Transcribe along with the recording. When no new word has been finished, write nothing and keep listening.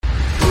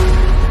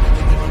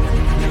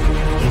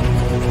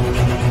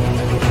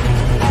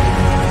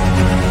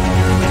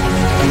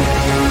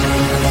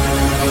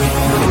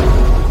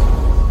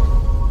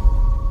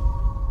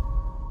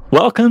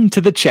Welcome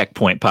to the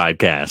Checkpoint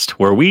Podcast,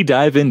 where we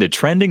dive into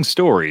trending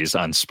stories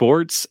on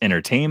sports,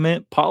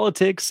 entertainment,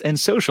 politics, and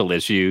social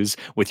issues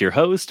with your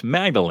host,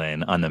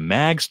 Magdalene, on the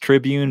Mags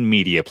Tribune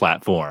media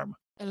platform.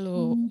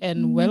 Hello,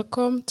 and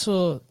welcome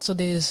to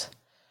today's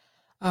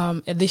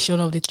edition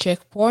of the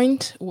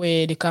Checkpoint,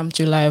 where they come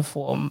to you live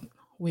from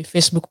with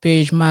Facebook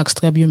page, Mags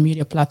Tribune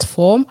media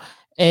platform,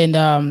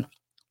 and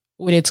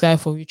we try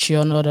for reach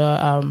you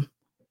another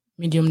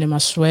medium name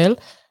as well.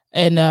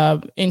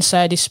 And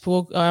inside this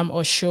program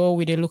or show,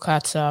 we look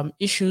at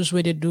issues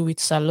we do with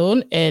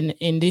salon. And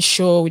in this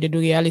show, we do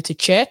reality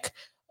check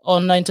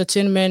on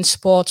entertainment,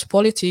 sports,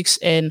 politics,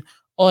 and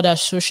other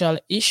social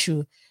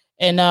issue.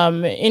 And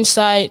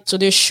inside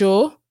today's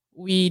show,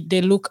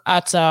 they look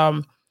at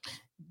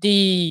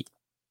the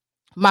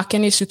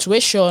McKinney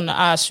situation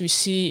as we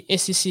see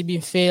ACC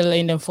being failed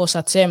in the first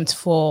attempt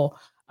for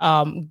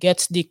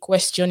get the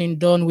questioning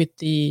done with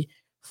the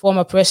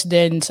former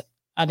president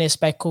Anes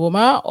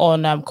Kuruma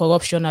on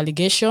corruption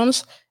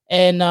allegations,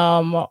 and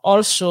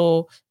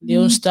also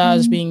Leone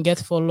Stars being get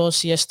for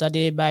loss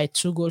yesterday by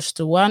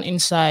 2-1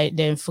 inside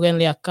the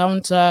friendly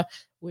encounter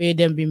where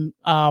they been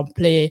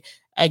play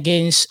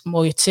against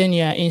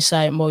Mauritania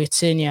inside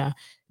Mauritania.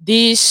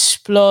 This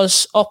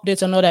plus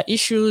update on other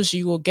issues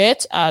you will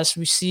get as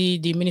we see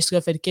the Ministry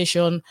of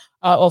Education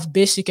of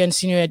Basic and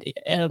Senior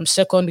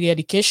Secondary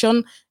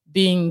Education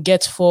being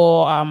get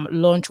for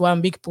launch one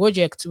big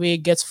project we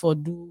get for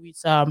do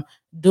with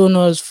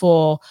donors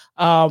for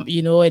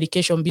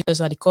education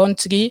business at the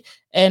country,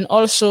 and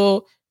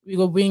also we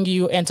will bring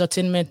you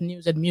entertainment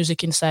news and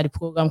music inside the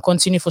program.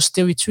 Continue for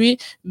stay with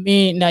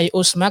me na your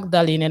host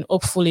Magdalene, and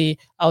hopefully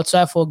I'll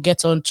try for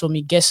get on to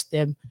me guest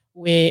them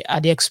where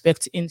they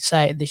expect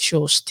inside the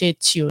show. Stay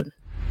tuned.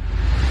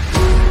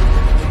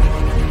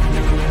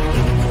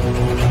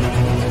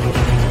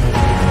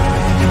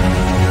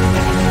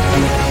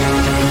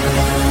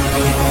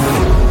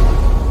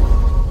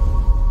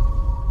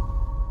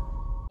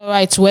 All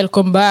right,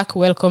 welcome back,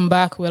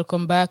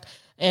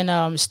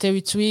 and stay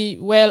with me.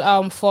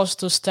 Well, first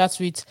to start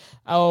with,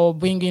 I'll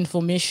bring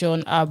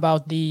information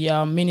about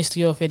the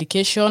Ministry of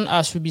Education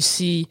as we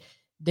see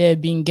they're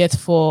being get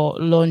for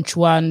launch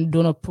one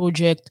donor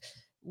project.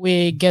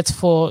 We get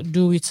for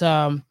do with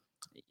a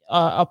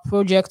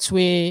project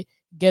we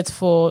get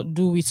for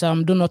do with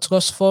donor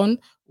trust fund.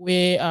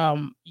 We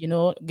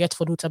get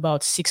for do with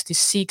about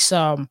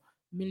 $66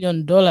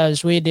 million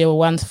where they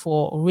want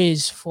for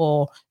raise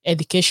for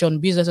education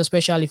business,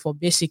 especially for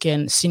basic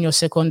and senior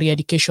secondary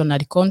education at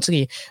the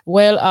country.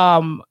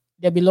 Well,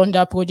 they belong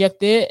that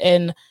project there,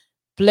 and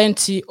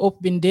plenty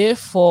open there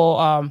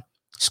for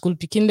school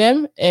picking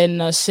them,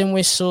 and same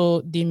way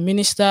so the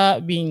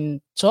minister being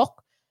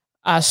talk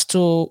as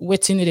to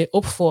waiting they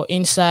hope for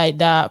inside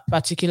that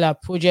particular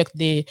project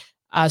they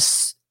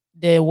as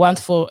they want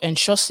for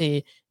ensure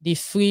say the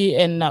free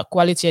and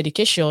quality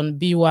education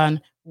be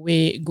one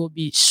way go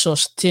be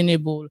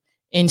sustainable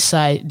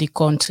inside the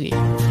country.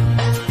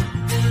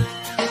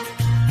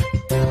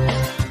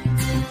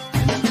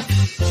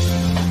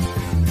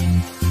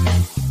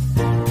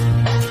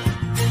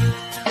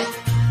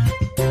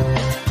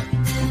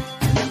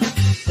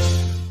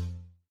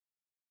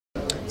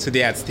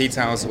 Today at State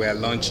House, we are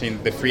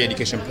launching the free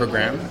education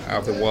program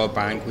of the World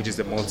Bank, which is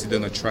a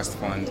multi-donor trust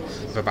fund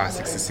of about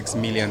 $66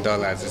 million.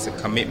 It's a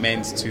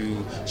commitment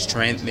to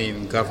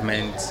strengthening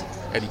government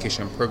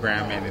education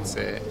program, and it's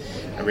a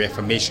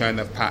reaffirmation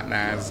of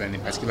partners, and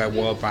in particular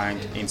World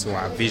Bank, into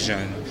our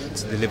vision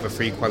to deliver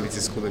free quality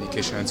school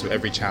education to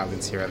every child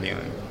in Sierra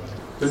Leone.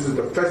 This is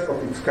the first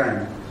of its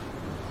kind.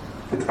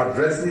 It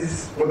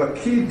addresses other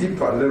key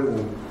deeper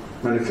level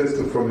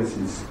manifesto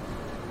promises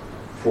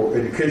for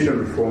education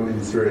reform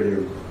in Sierra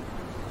Leone.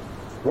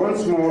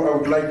 Once more, I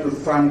would like to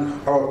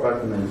thank our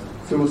partners,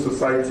 civil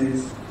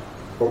societies,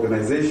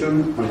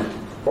 organizations, and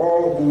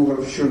all who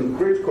have shown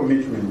great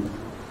commitment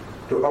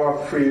to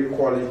our free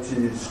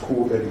quality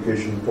school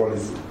education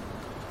policy.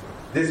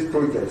 This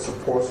project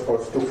supports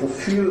us to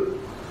fulfill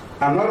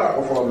another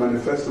of our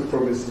manifesto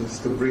promises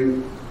to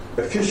bring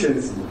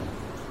efficiency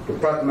to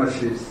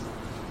partnerships,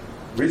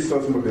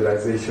 resource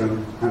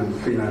mobilization, and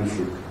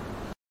financing.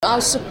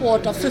 Our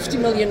support of $50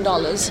 million,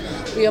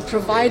 we are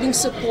providing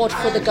support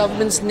for the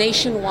government's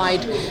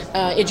nationwide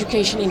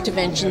education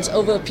interventions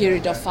over a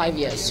period of 5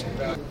 years.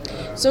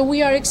 So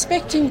we are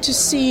expecting to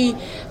see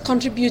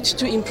contribute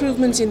to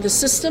improvements in the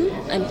system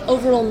and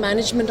overall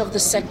management of the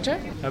sector.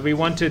 We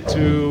wanted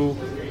to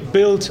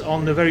build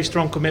on the very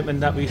strong commitment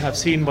that we have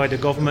seen by the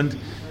government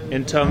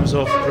in terms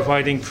of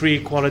providing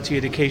free quality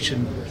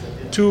education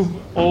to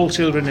all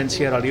children in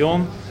Sierra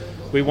Leone.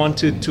 We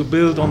wanted to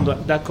build on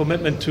that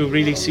commitment to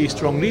really see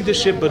strong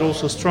leadership, but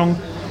also strong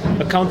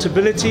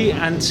accountability.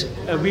 And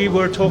we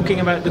were talking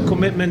about the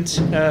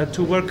commitment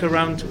to work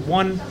around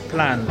one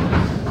plan,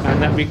 and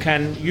that we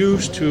can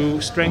use to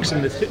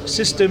strengthen the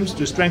systems,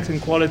 to strengthen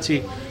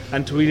quality,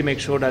 and to really make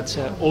sure that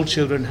all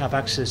children have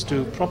access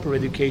to proper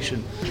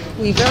education.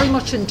 We very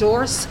much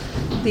endorse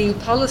the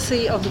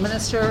policy of the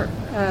Minister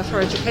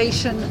for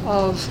Education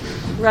of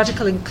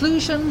radical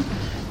inclusion,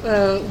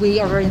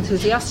 We are very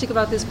enthusiastic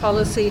about this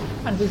policy,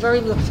 and we very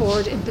look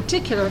forward in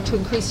particular to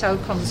increased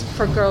outcomes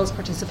for girls'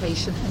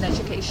 participation in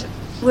education.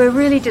 We're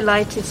really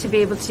delighted to be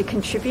able to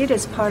contribute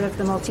as part of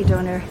the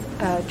Multi-Donor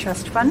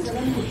Trust Fund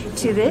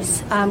to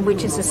this,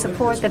 which is a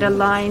support that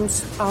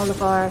aligns all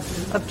of our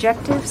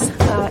objectives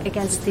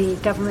against the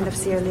Government of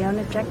Sierra Leone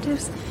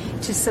objectives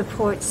to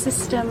support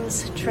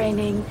systems,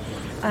 training,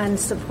 and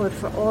support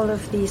for all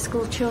of the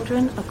school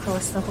children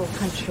across the whole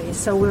country.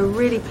 So we're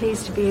really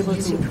pleased to be able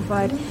to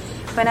provide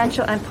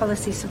financial and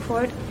policy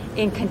support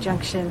in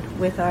conjunction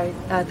with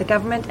the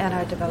government and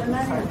our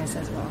development partners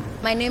as well.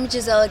 My name is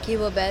Gisela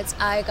Kibo-Betts.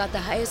 I got the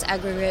highest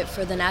aggregate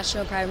for the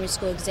National Primary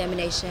School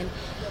Examination.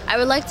 I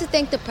would like to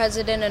thank the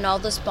President and all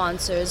the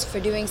sponsors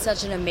for doing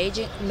such an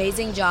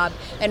amazing job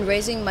and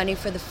raising money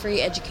for the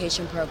free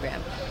education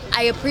program.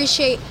 I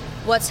appreciate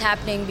what's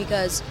happening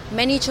because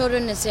many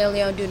children in Sierra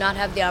Leone do not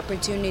have the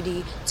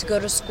opportunity to go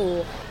to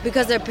school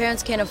because their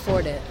parents can't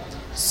afford it.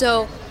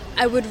 So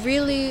I would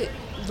really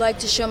like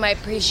to show my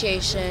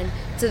appreciation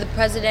to the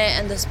President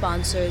and the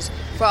sponsors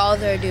for all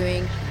they're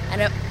doing,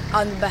 and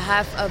on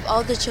behalf of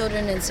all the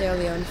children in Sierra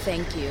Leone,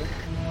 thank you.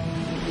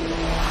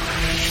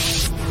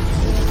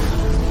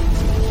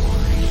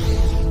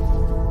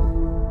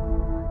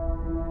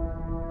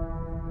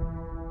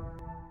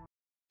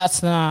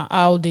 That's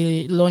how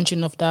the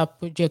launching of that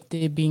project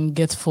they been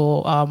get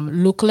for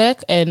look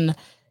like, and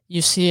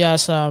you see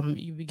as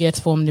you get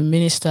from the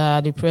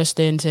minister, the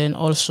president, and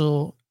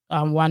also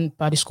one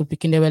party school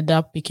picking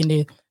the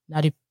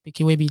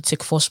picking will be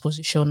take first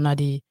position na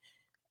the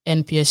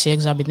NPSC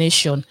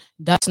examination.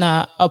 That's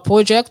now a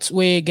project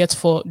we get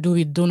for do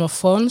with donor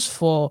funds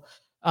for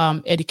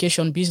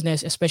education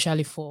business,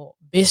 especially for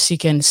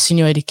basic and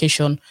senior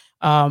education.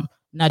 Na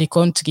the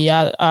country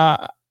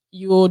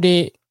you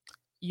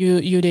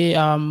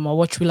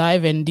watch we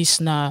live, and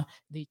this na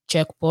the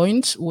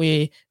checkpoints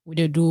where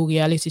we do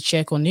reality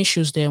check on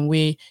issues then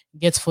we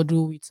get for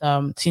do with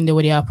thing that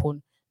will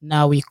happen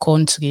now we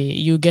country.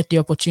 You get the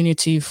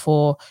opportunity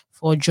for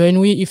join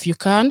we if you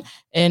can,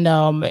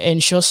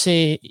 and sure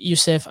say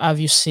yourself have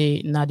you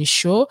say na the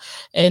show,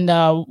 and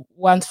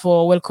want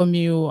for welcome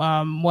you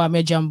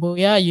Mohamed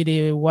Jamboya, you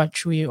the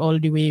watch we all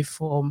the way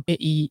from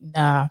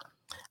na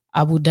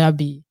Abu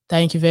Dhabi.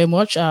 Thank you very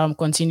much.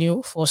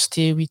 Continue for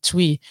stay with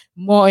we.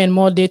 More and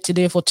more day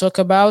today for talk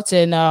about,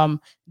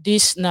 and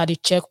this now the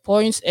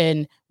checkpoints,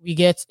 and we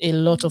get a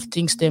lot of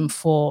things them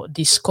for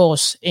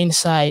discuss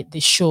inside the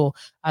show.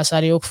 As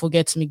I hope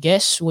forget me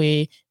guess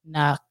we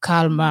na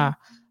Kalma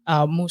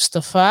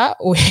Mustafa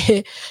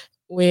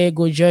we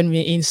go join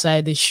me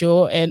inside the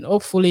show, and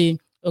hopefully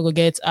we go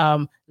get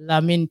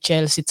Lamin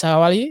Chelsea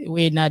Tawali,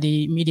 we na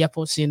the media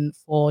person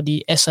for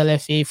the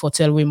SLFA for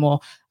tell we more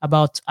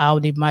about how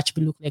the match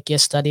be look like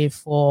yesterday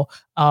for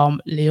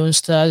Leone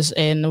Stars,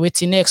 and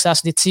waiting next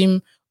as the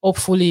team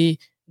hopefully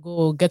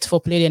go get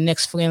for play the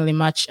next friendly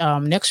match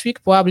next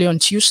week, probably on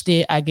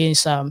Tuesday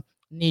against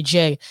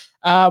Niger.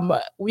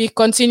 We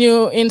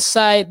continue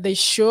inside the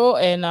show,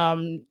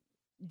 and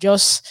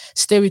just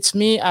stay with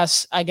me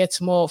as I get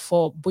more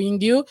for bring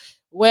you.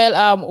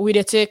 Well, we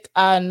take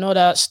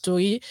another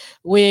story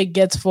we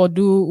get for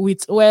do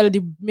with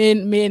the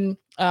main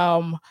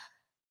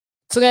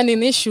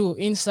trending issue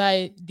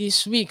inside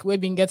this week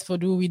we've been get for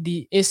do with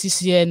the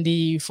ACC and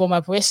the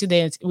former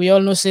president. We all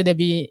know say they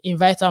be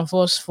inviting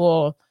us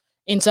for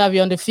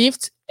interview on the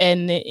 5th,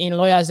 and in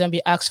lawyers then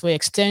be asked for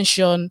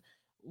extension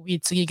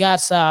with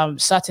regards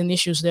certain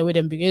issues that we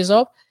then be raised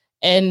up,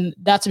 and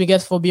that we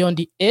get for be on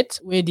the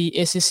 8th where the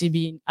ACC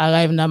be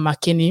arrived na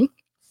McKinney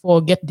for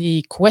get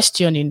the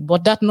questioning,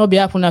 but that not be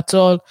happen at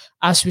all,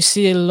 as we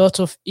see a lot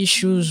of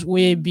issues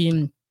we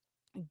been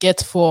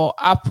get for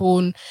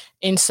happen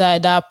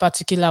inside that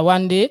particular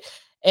one day,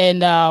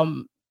 and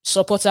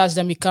supporters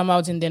then we come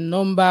out in the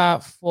number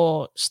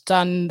for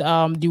stand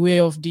the way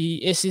of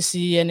the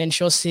ACC and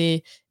ensure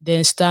say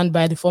then stand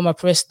by the former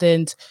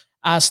president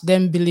as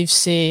them believe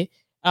say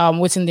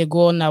waiting they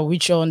go on now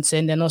which ones,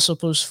 and they're not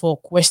supposed for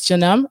question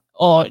them,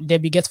 or they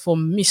be get for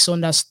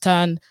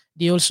misunderstand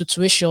the whole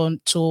situation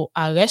to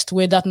arrest,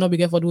 where that not be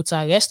get for do to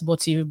arrest,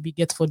 but it will be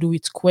get for do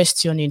with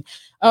questioning.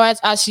 All right,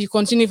 as you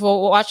continue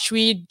for watch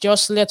we,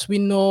 just let we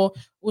know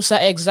who's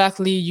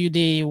exactly you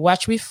they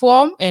watch we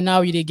from, and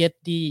now you they get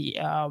the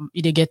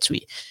you they get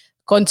we.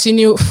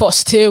 Continue for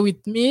stay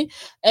with me,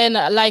 and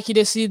like you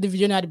they see the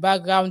video in the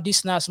background,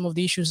 this now some of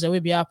the issues that will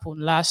be happen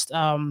last,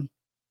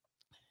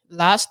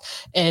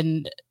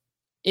 and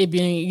it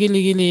been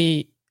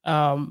really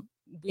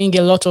bring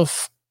a lot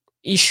of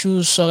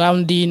issues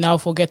surrounding now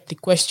forget the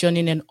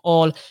questioning and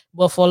all,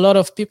 but for a lot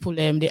of people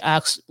they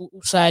ask who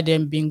side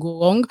them being go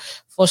wrong.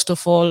 First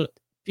of all,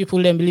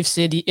 people then believe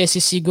say the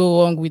ACC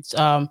go wrong with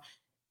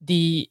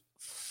the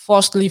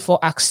firstly for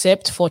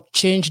accept for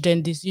change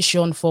then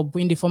decision for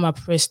bring the former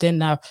president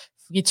now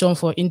freedom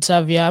for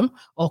interview him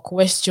or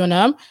question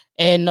him,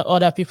 and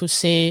other people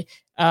say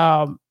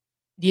the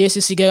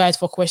ACC get right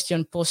for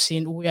question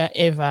posting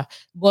wherever.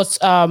 But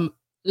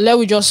let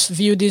we just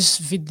view this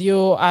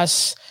video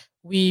as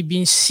we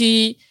been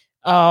see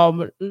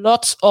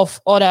lots of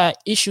other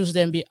issues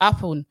then be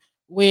happen.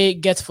 We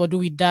get for do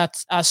with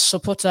that as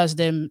supporters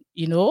them,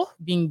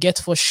 being get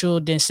for show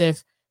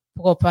themselves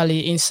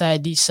properly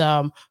inside this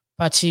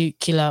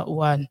particular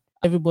one.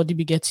 Everybody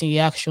be getting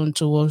reaction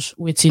towards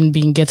waiting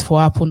being get for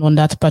happen on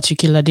that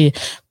particular day.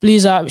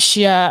 Please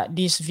share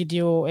this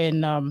video,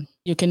 and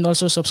you can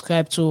also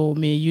subscribe to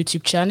my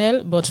YouTube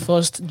channel. But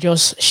first,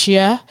 just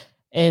share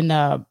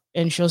and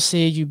ensure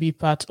say you be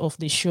part of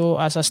the show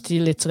as I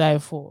still try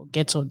for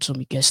get on to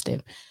me guest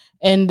them.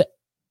 And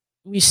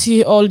we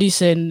see all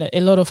this, and a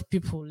lot of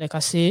people, like I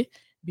say,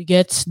 we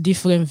get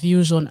different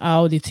views on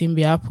how the thing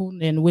be happen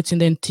and waiting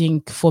then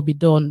think for be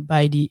done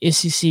by the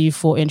ACC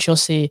for ensure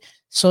say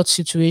such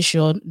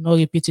situation not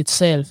repeat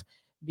itself,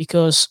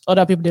 because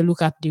other people they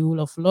look at the rule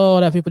of law,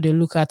 other people they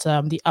look at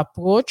the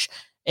approach,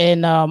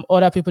 and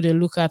other people they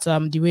look at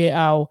the way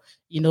how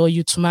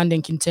youth man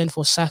then can tend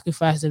for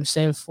sacrifice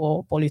themselves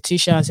for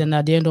politicians, and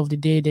at the end of the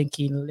day they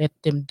can let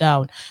them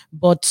down.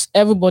 But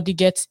everybody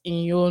gets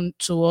in own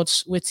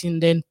towards waiting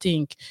then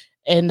think,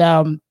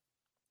 and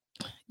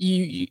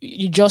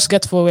you just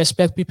get for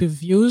respect people's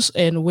views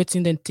and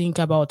waiting then think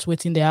about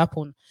waiting they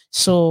happen.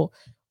 So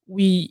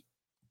we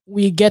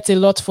get a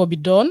lot for be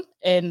done,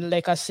 and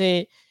like I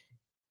say,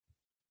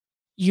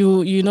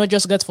 you not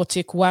just get for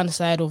take one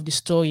side of the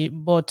story,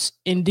 but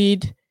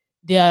indeed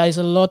there is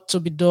a lot to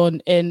be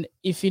done. And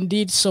if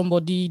indeed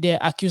somebody they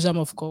accuse them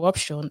of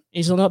corruption,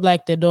 it's not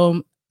like they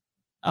don't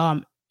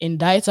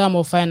indict them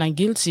or find them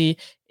guilty.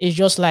 It's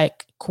just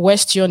like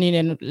questioning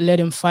and let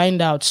them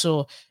find out.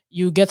 So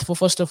you get for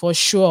first of all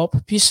show up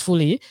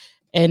peacefully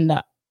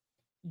and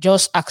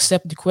just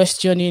accept the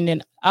questioning,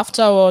 and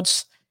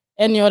afterwards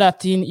any other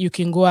thing you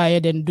can go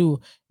ahead and do.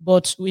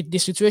 But with the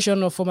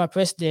situation of former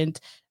president,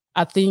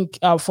 I think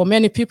for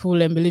many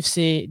people and believe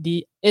say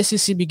the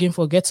ACC begin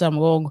for get them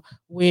wrong,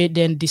 we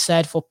then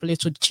decide for play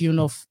to the tune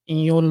of in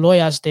your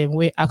lawyers then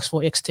we ask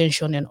for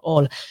extension and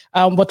all.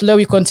 But let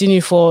we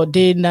continue for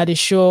day na the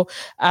show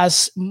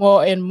as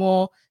more and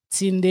more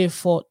thing day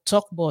for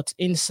talk about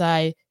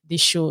inside the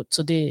show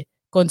today.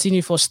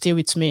 Continue for stay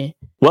with me.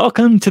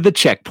 Welcome to the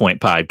Checkpoint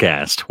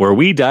Podcast, where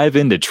we dive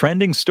into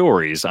trending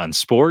stories on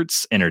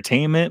sports,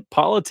 entertainment,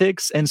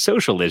 politics, and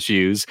social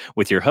issues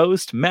with your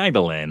host,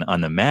 Magdalene, on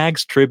the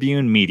Mags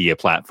Tribune media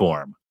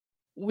platform.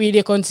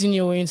 We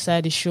continue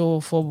inside the show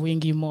for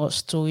bringing more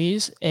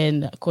stories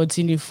and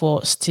continue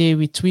for stay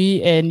with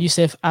we and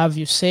Yusuf have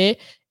you say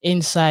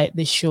inside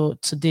the show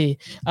today.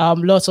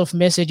 Lots of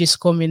messages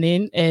coming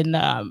in,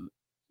 and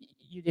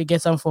you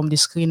get them from the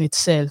screen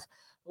itself.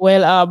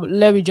 Well,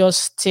 let me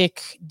just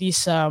take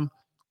this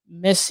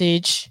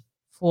message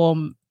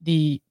from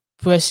the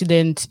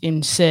president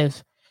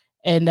himself.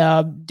 And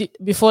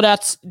before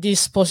that,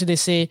 this post they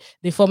say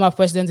the former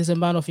president is a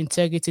man of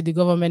integrity. The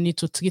government need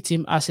to treat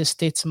him as a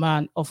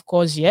statesman. Of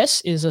course,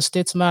 yes, he's a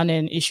statesman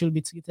and he should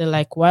be treated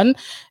like one.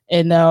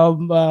 And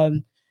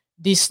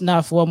this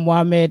now from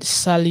Mohamed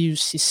Saliu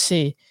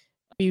Sisse.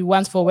 We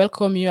want to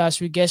welcome you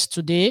as we guest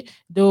today,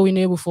 though we're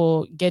able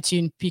to get you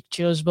in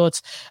pictures, but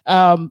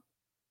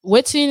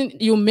waiting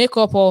you make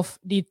up of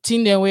the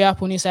thing that we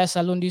happen inside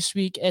Salon this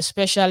week,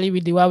 especially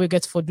with the what we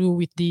get for do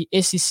with the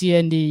ACC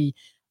and the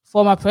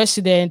former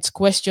president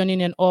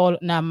questioning and all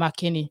now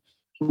McKinney.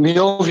 We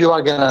know view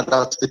again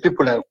that the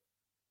people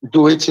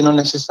do it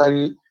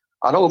unnecessary.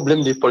 I don't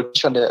blame the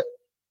politician that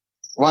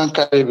one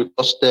carry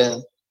because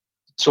then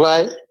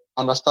try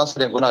understand so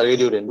they're gonna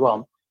radio then do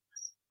them.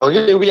 But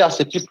really we as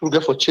a people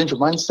get for change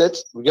mindset,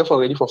 we get for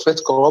ready for fight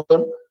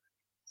corruption.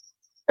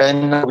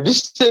 And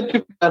these same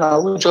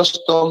people we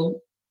just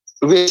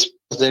raise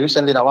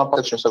recently in our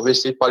perception survey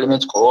say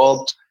parliament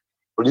corrupt,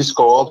 police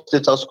corrupt,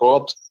 state house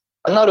corrupt.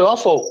 And now they want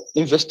for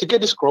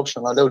investigate this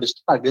corruption and they will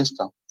stand against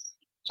them.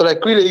 So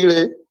like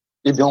really,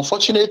 it'd be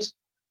unfortunate.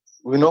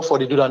 We know for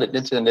the do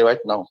that right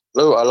now.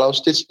 Let us allow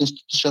state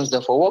institutions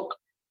then for work.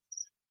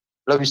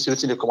 Let me see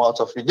what they come out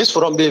of it. This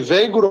forum be a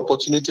very good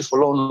opportunity for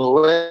law know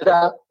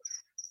whether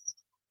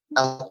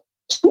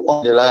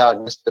on the lie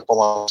against the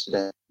former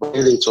president.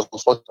 Really, it's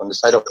unfortunate on the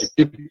side of the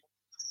people.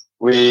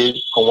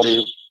 We come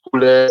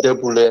the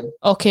bullet.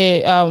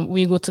 Okay,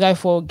 we will try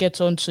for get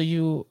on to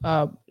you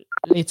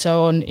later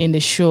on in the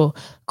show.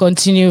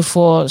 Continue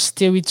for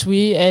stay with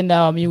we, and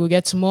you will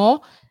get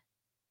more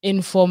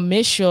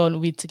information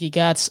with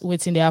regards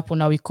what's in the happen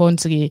in our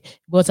country.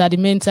 But at the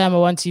meantime, I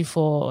want you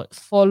for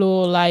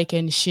follow, like,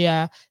 and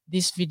share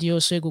this video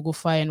so you go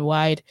far and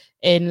wide,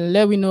 and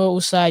let me know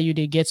who side you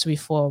they get with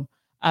from.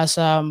 As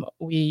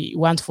we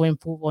want to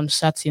improve on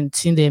certain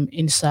things them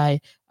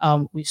inside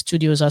with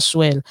studios as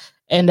well.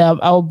 And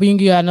I'll bring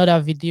you another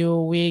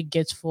video we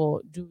get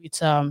for do with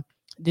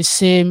the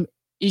same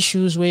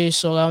issues where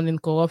surrounding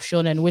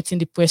corruption and waiting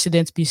the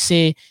president be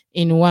say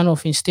in one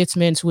of his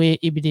statements where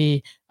he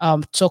be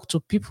talk to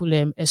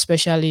people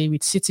especially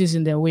with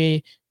citizens the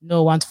way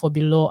no want for be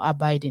law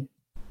abiding.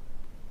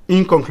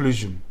 In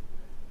conclusion,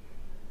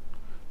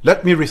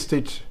 let me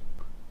restate.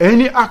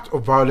 Any act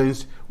of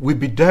violence will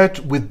be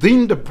dealt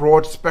within the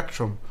broad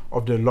spectrum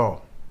of the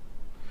law.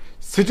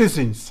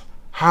 Citizens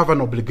have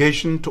an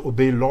obligation to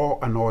obey law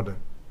and order.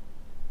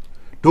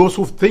 Those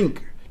who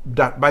think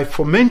that by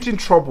fomenting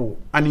trouble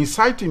and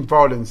inciting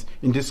violence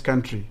in this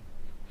country,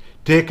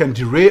 they can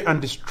derail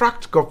and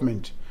distract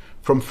government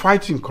from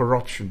fighting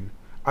corruption,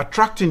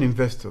 attracting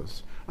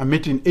investors, and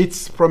meeting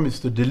its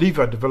promise to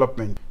deliver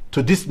development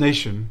to this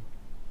nation,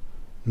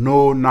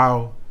 know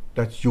now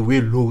that you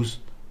will lose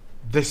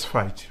this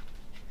fight.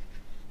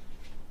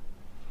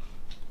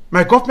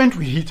 My government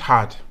will hit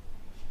hard,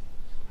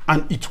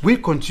 and it will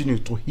continue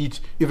to hit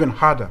even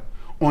harder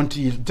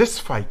until this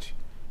fight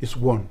is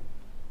won.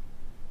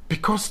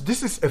 Because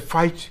this is a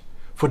fight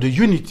for the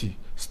unity,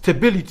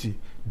 stability,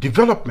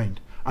 development,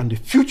 and the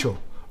future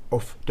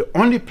of the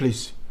only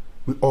place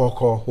we all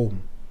call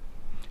home.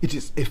 It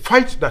is a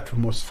fight that we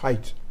must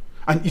fight,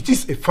 and it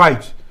is a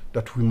fight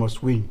that we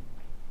must win.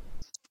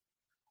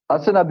 I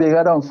think I'll be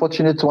rather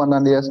unfortunate one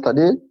and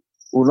yesterday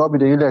will not be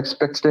the really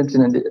expected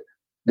thing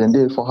then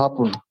they for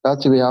happen.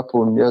 That will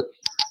happen. Yeah.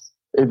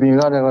 It be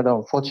rather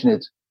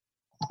unfortunate.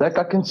 Like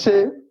I can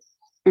say,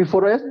 if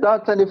for us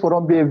that time for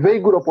them be a very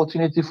good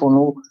opportunity for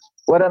no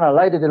whether I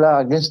lie the law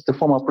against the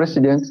former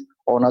president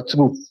or not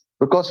true.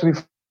 Because we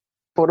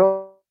for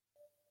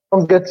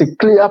them get a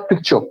clear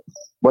picture.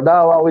 But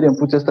that one we then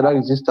put us to that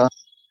resistance.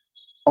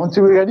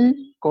 Until we're ready,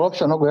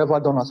 corruption not going ever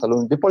done us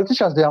alone. The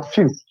politicians they are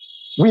few.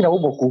 We know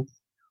Boku.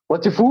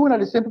 But if we are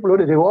the same people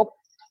who they up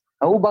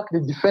and who back the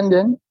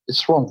defendant,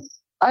 it's wrong.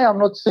 I am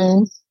not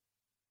saying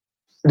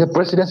the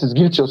president is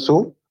guilty or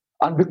so,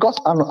 and because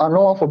I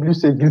know one for believe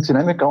say guilty,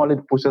 I make all the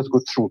process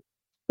go through.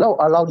 Now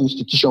allow the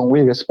institution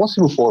we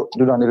responsible for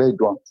do the right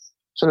one.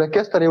 So like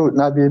yesterday would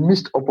now be a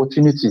missed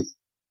opportunity.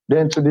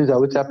 Then today's I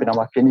would happen in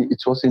Amakeni.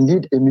 It was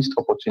indeed a missed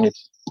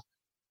opportunity.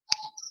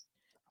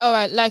 All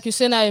right, like you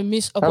said, a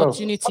missed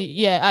opportunity.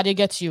 Hello. Yeah, I did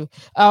get you.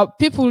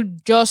 People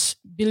just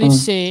believe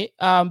say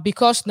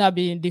because now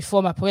being the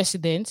former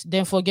president,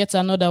 then forget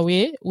another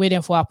way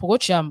waiting for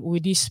approach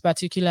with this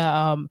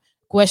particular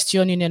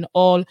questioning and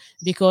all,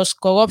 because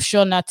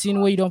corruption, nothing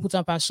where you don't put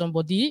up on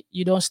somebody,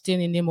 you don't stain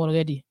in name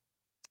already.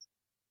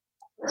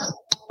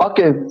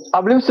 Okay,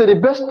 I believe say the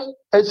best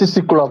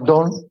ACC could have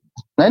done,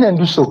 and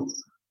do so.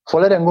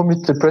 For let them go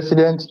meet the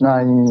president.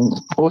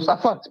 In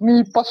fact,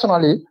 me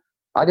personally,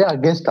 I did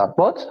against that.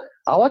 But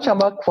I watch him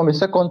back from a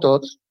second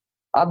thought.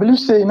 I believe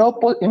say you know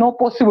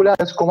possible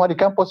as come the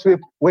can possible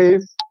way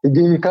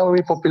the can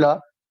be popular.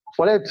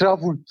 For let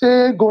travel,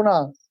 say go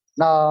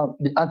now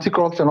the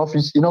anti-corruption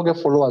office, you know get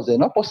followers there.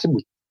 Not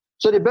possible.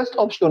 So the best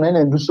option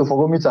and do so for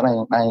go meet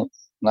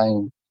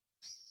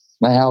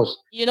my house.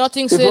 You don't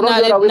think say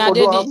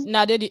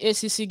now the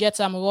ACC get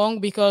them wrong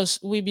because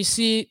we be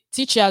see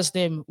teachers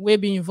them we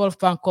be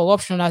involved in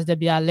corruption as they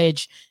be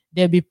alleged.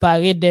 They be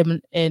parade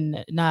them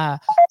and na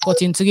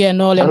cutting tree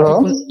and all them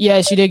people.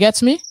 Yes, you they get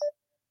me?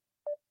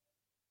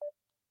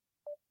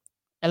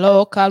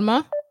 Hello,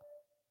 Kalma.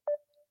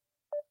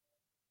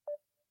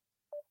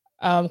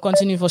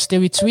 Continue for stay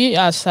with me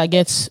as I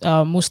get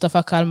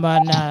Mustafa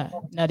Kalma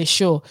na the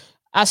show.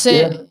 I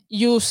say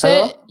you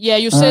say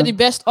you say the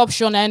best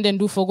option and then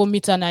do for go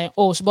meet and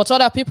host. But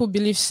other people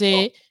believe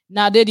say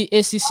now the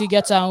ACC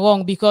get them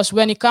wrong because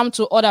when it comes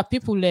to other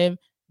people them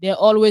they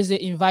always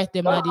invite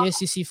them at the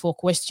ACC for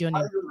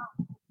questioning.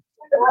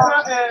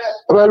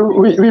 Well,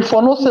 we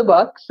for no say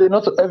back, say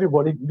not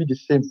everybody be the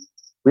same.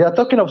 We are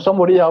talking of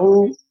somebody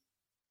who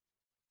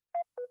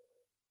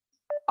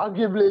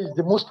arguably is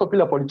the most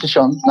popular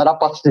politician in that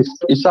party.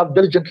 He served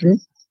diligently,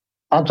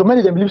 and to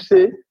many them believe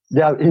say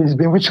he's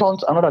been witch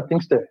hunt and other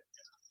things there.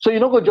 So you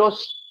don't go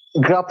just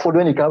grab for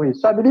any way.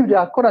 So I believe they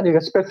are called and they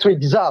respect what they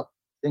deserve.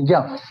 And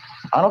yeah,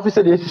 and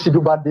obviously the ACC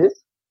do bad day.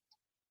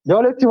 The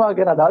only thing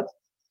again at that.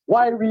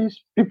 Why we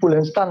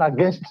people stand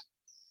against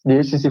the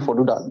ACC for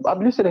do that? I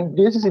believe that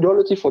the ACC the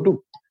only thing for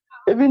do.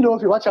 Even though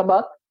if you watch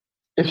about,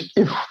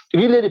 if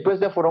really the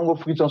president for don't go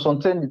free on some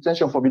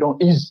detention for we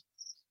don't ease,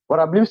 but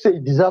I believe say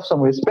it deserves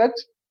some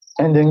respect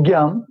and then give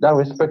him that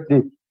respect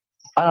day. And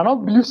I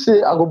don't believe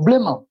say I go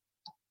blame him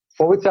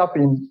for what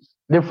happened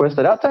the first.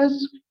 At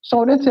times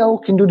some of them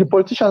who can do the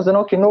politicians they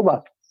not can know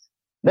back.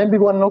 Then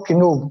big one not can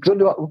know.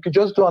 We can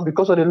just do it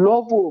because of the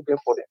love we get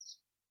for them.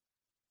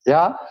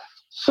 Yeah.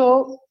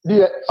 So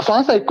to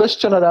answer the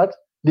question of that,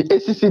 the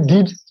ACC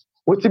did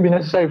what it be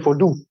necessary for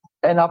do,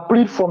 and I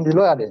plead from the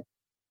lawyer then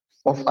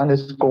of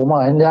Anes Koma,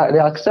 and they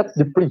accept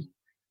the plea.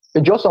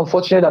 It's just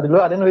unfortunate that the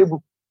lawyer didn't able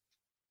to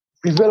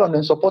prevail on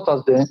the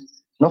supporters there,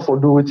 not for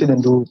do what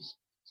and do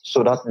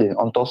so that day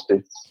on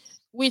Thursday.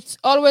 With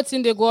all what's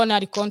in the go on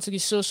at the country,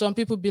 so some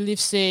people believe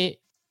say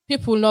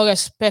people not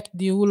respect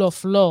the rule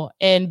of law,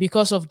 and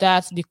because of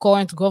that, the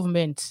current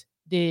government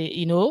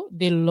they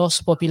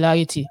lost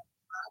popularity.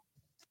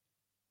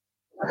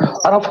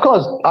 And of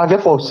course, I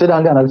therefore say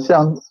that and I say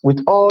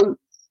with all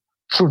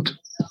truth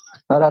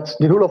now that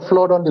the rule of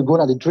law don't they go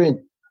on the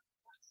drain.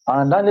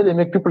 And then they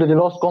make people they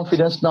lost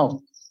confidence now.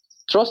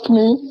 Trust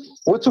me,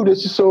 what do they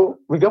see so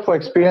we get for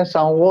experience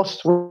and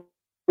worst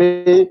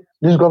way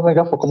this government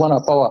got for command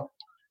and power.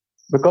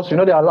 Because they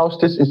allow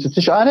state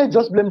institutions and they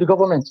just blame the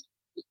government.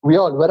 We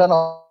all whether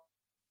not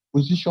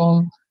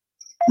position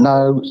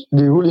Now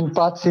the ruling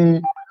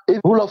party,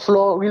 rule of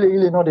law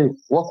really not they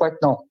work right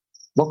now.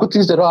 But good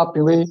things that don't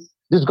happen where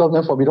this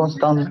government for we don't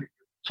stand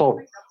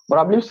tall. But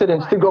I believe say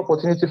them still got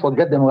opportunity for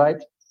get them right.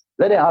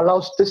 Let them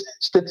allow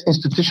state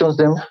institutions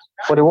them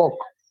for the work.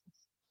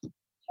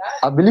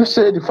 I believe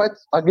say the fight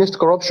against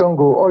corruption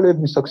will always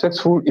be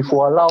successful if we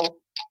allow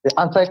the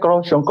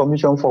Anti-Corruption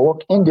Commission for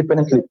work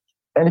independently.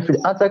 And if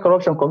the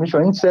Anti-Corruption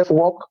Commission itself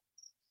work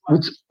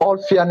with all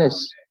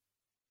fairness,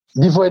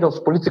 devoid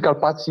of political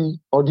party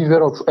or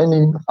devoid of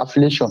any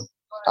affiliation,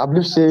 I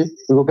believe say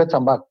we will get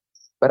them back.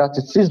 But as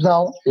it is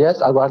now,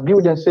 yes, I will agree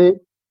with them say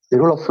the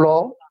rule of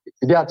law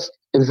is at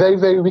a very,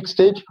 very weak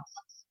stage,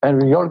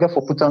 and we all get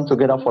for put them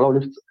together for all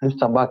lift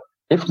them back.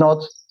 If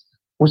not,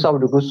 we have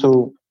to go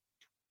so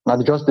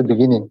not just the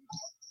beginning.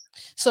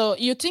 So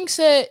you think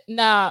say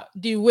now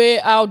the way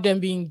out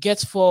them being get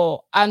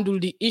for handle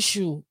the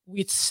issue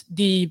with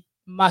the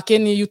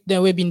Makeni youth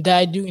that we been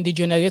died during the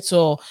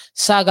generator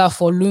saga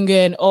for Lunga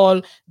and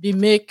all be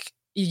make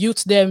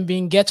youth them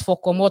being get for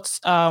commot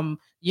on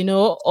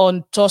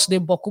Thursday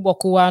Boku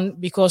Boku one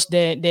because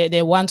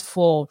they want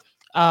for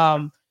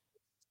stand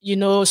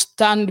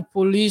the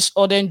police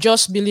or then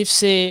just believe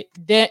say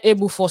they're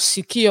able for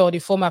secure the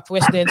former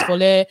president for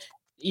their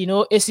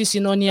ACC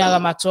no near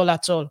at all.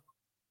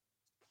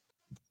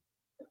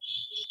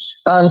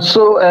 And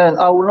so, and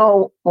I will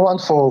now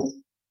want for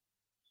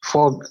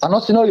a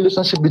not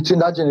relationship between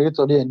that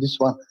generator there and this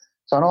one.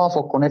 So I don't want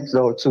for connect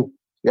the two.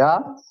 Yeah,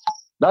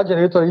 that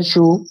generator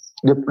issue,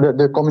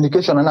 the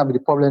communication and not the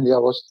problem. There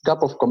was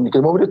gap of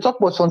communication. But we talk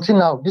about something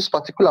now. This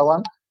particular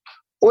one,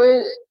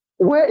 where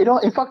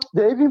in fact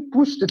they even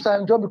push the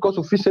time job because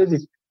of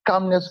the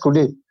calmness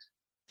today.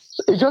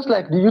 So it's just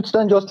like the youth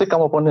don't just take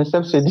them upon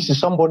themselves, say this is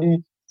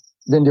somebody,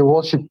 then they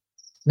worship.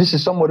 This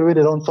is somebody where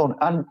they don't turn,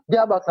 and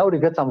thereby now they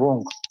get them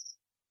wrong.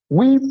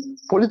 We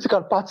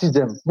political parties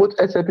them, both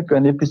SLPP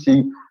and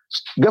APC,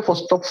 therefore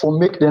stop for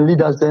make them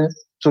leaders then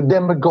to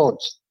them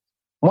gods.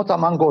 Not a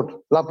man God,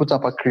 la put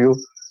up a crew.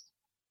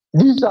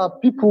 These are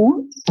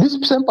people, this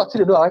same party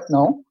they do right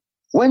now,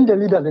 when the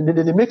leaders and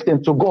they make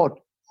them to God.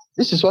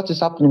 This is what is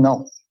happening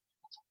now.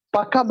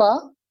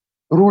 Pakaba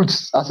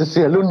rules as a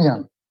Sierra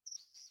Leonean.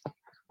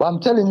 But I'm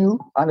telling you,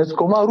 and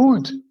Escoma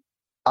ruled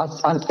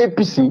as an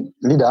APC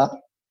leader,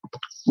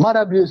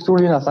 Marabi is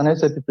ruling as an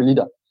SLPP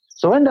leader.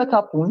 So when that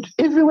happened,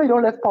 even when you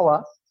don't have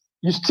power,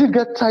 you still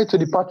get tied to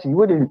the party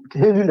where they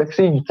hail you like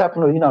saying you type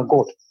no in a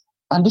God.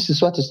 And this is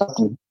what is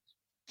happening.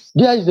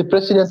 There is the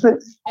president.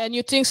 And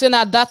you think saying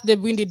that they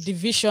bring the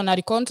division at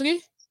the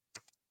country?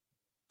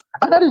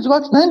 And that is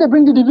what now they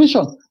bring the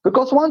division.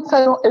 Because one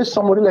side don't hate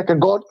somebody like a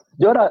God,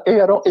 the other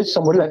area don't hate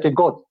somebody like a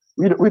God.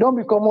 We don't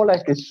become more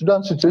like a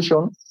Sudan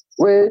situation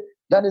where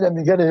then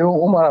they get a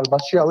young Umar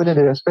al-Bashir, where they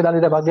respect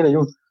and they get a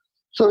young.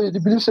 So the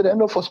beliefs at the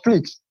end of for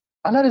split.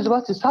 And that is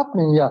what is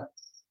happening here.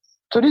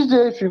 So this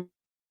day, if you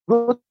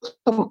go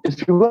to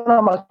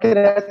market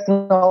right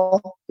now,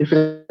 if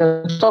you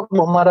talk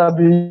about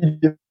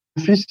Marabi,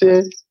 if you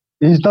say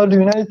he's not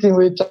doing anything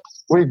with good,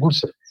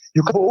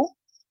 you can go,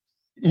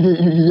 you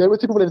hear what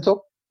people at the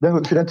top, then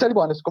if you don't tell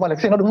people and it's come like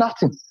say not do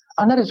nothing.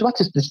 And that is what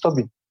is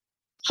disturbing.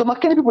 So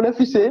Makeni people if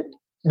you say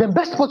the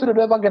best person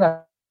to ever get.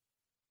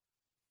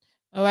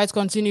 All right,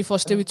 continue for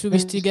stay with you. We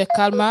still get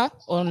Kalma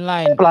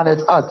online.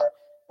 Planet Earth.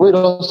 We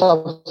don't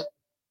have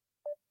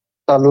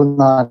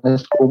Salona and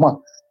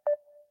Escoma.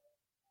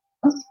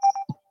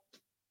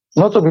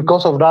 Not so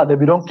because of that, they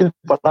don't kill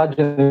for that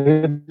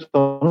generator.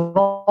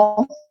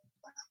 No.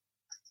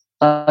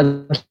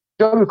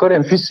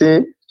 Because if you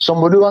say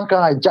somebody one can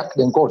hijack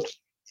them God.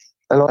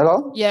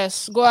 Hello?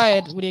 Yes, go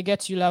ahead. We they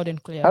get you loud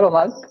and clear. Hello,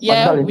 man.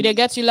 Yeah, we they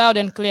get you loud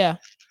and clear.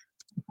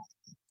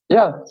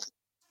 Yeah.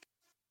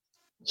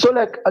 So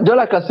just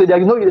like I said, there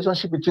is no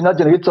relationship between that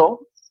generator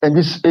and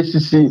this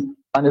ACC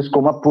and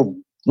Escoma probe.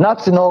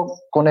 Nothing no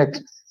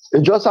connect.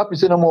 It just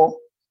happens to say no more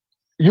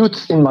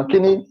youth in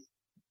Makeni,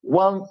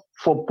 one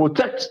for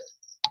protect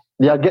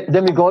their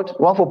demigod,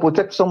 one for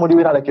protect somebody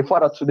with like a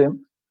father to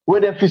them,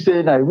 where they feel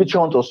say like which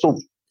one or so.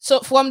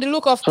 So from the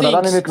look of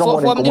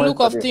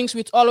things,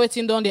 with all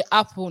waiting down the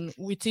happen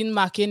within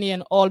Makeni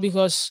and all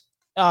because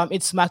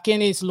it's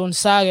Makeni, it's Lone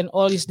Star and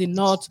all is the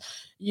north.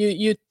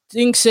 You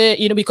think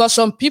say because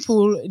some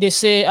people they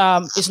say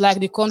it's like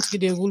the country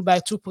they rule by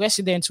two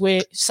presidents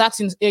where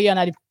certain area in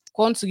the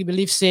country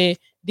believe say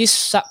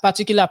this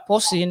particular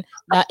person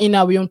that in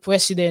our own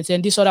president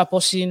and this other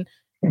person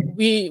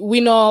we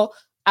not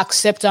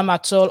accept them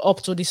at all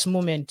up to this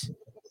moment.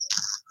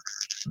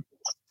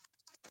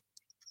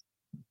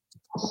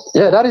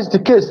 Yeah, that is the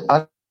case,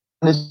 and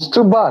it's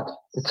too bad.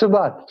 It's too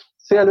bad.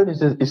 Sierra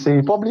Leone is a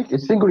republic, a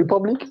single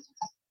republic,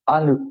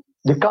 and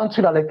the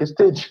country are like a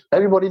stage.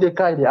 Everybody they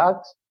carry the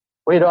act,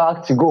 where they don't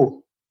act to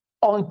go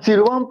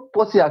until one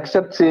person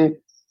accepts say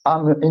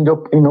I'm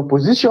in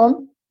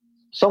opposition.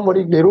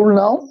 Somebody they rule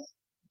now.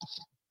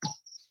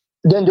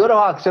 Then the other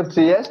one accepts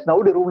say yes.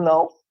 Now they rule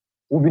now.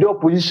 We'll be the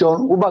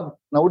opposition. We back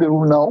now they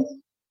rule now.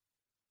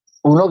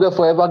 We will not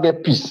forever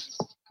get peace.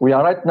 We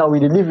are right now.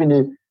 We live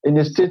in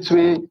a state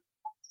where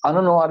I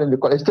don't know how they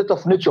call it, a state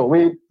of nature,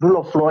 where rule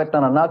of law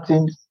and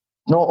nothing,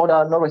 no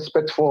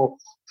respect for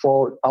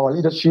our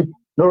leadership,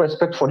 no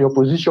respect for the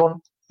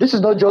opposition. This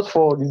is not just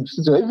for the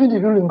citizens, even the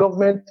ruling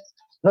government,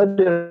 not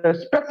they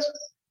respect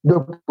the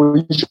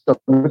opposition.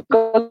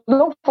 Because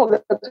don't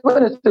forget,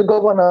 when it's the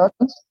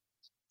governance,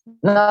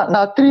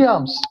 now 3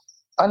 arms,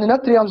 and in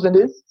that 3 arms, then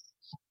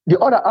the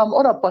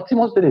other party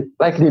must do it,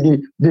 like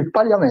the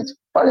parliament.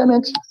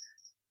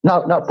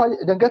 Now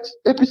they get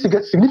APC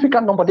gets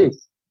significant number there,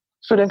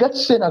 so they get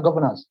say in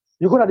governance.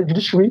 You go to the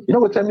judiciary, you know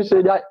what tell me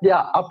say they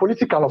are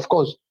apolitical, of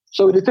course.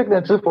 So they take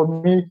them to for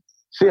me,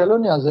 Sierra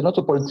Leoneans, they're not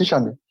a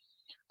politician.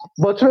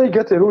 But when you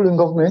get a ruling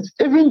government,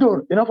 even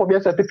though for the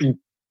SLPP,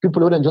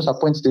 people don't just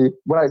appoint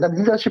but the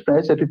leadership in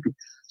SLPP.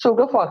 So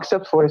therefore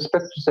accept for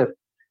respect to self.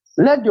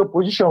 Let the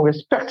opposition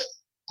respect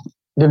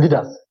the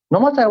leader. No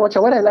matter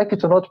whether I like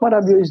it or not,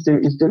 Madabio is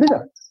the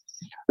leader.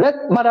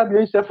 Let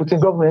Madabio itself within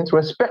government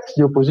respect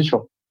the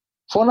opposition.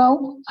 For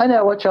now,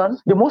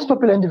 the most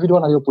popular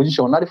individual in the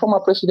opposition, now the former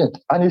president,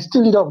 and he's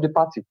still leader of the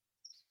party.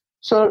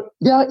 So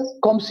there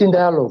comes in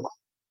dialogue.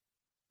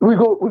 We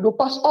go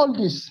past all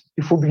this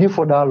if we begin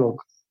for dialogue.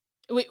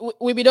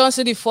 We don't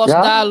see the first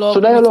dialogue,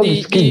 so dialogue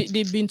with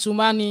the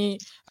Bintumani,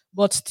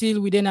 but still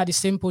we then at the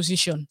same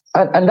position.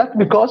 And that's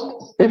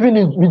because even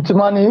in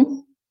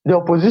Bintumani, the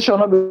opposition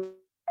not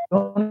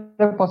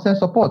 100%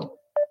 support.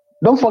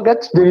 Don't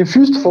forget they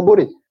refused for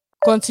Gore.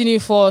 Continue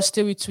for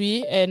stay with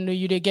we, and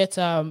you get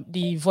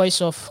the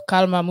voice of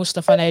Kalma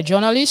Mustafa, a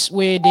journalist,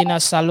 where they in a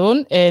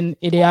salon and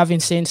they have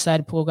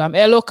inside program.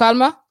 Hello,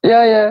 Kalma.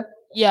 Yeah.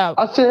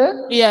 I say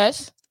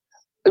yes.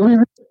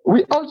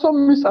 We also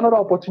miss another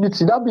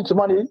opportunity. That be to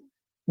money.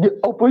 The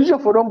opposition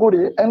for don't go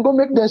there and go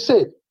make them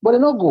say, but they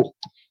not go.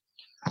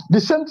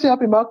 The same thing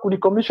happened back with the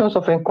commissions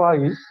of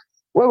inquiry,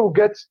 where we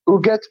get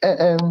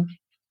an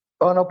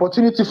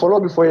opportunity for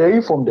lobby for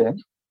hearing from them.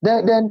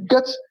 Then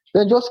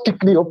just kick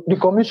the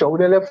commission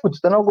with the left foot.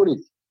 They not go there.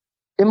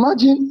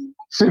 Imagine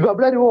Silver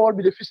Blade will all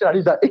be the fiscal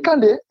leader. It can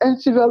they and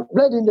Silver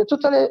Blade in the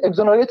totally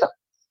exonerator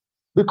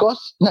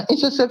because now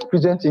it's a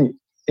self-presenting.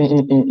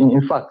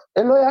 In fact,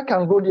 a lawyer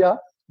can go there,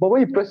 but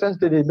when he presents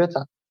the day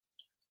better.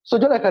 So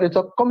just like I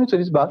talk, coming to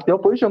this back, the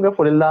opposition go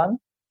for the land,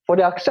 for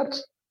the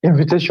accept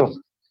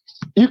invitation.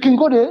 You can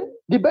go there.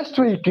 The best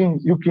way you can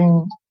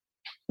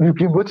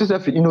vote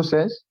yourself in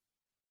innocence.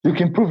 You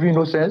can prove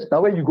innocence.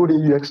 Now when you go there,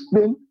 you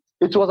explain.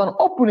 It was an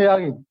open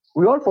hearing.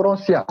 We all for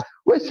us here.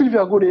 Where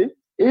Sylvia go there,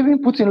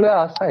 even putting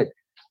lawyer aside.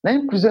 Now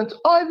he present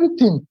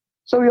everything.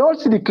 So we all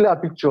see the clear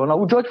picture. Now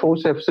we judge for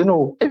ourselves. Say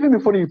no, even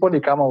before the report they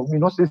come out, we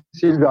know say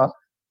Sylvia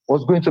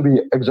was going to be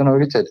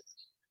exonerated.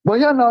 But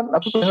here now,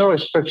 people no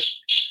respect.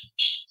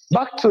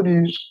 Back to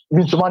the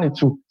Bintumani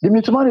 2. The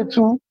Bintumani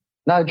 2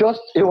 now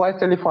just a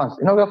white elephant.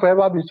 It's not going to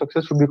forever be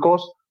successful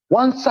because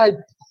one side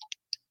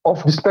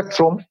of the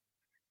spectrum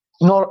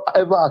not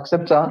ever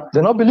accept her.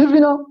 They not believe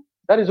in her.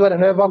 That is why they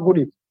never go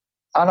it.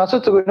 And I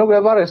said to we not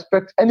ever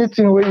respect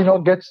anything where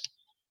get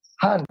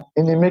hand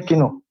in the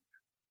making of.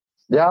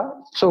 Yeah.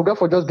 So we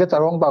for just get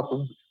a wrong back.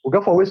 We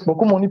go for waste more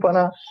money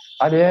pana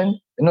at the end,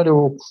 they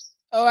will.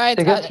 All right.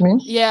 They get me?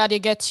 Yeah, they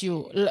get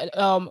you.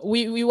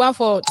 We want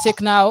for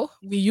take now,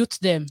 we youth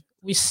them.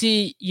 We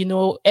see,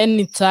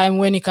 anytime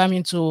when it comes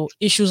into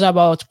issues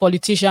about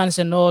politicians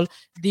and all,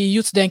 the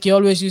youth then can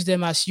always use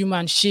them as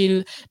human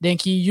shield. Then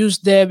can use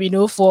them,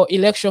 for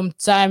election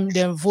time,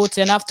 then vote,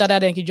 and after that,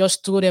 then can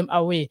just throw them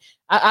away.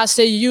 I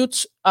say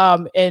youth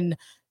and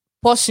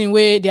person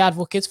where they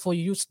advocate for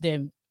youth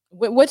them.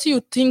 What do you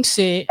think?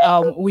 Say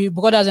we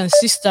brothers and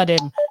sisters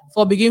them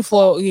for begin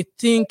for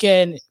rethink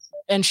and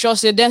ensure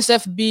say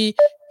themselves be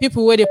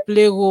people where they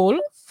play role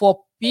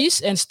for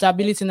peace and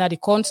stability in the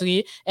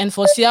country, and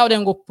for see how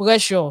they go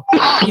pressure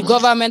the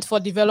government for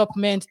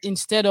development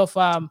instead of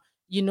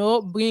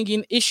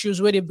bringing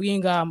issues where they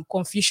bring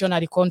confusion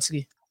at the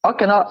country.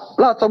 Okay, now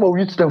let's talk about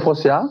youth them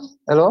first, yeah.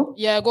 Hello.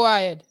 Yeah, go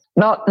ahead.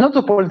 Now, not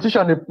a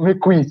politician they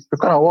make we the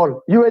kind of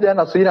wall. You were there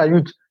as a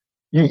youth.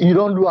 You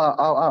don't do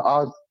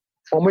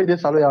for me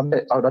this salary I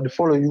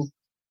follow you.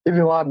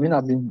 Even when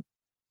I've been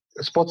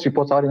a sports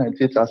reporter in the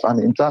theaters and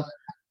inter,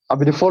 I've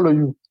been follow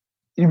you.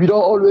 If you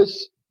don't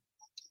always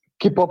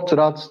keep up to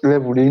that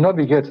level, they not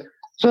be get.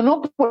 So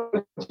no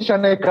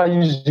politician can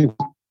use you.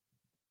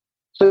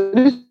 So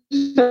this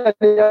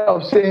idea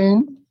of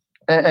saying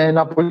and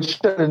a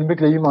politician make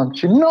the human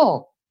shield.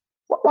 No.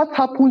 What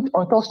happened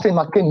on Thursday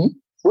McKinney?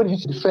 What did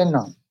you defend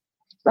now?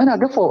 And I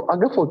get for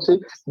say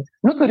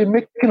not the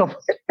making of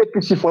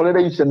APC for leader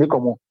you say they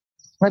come on.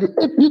 Now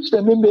the youth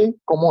they may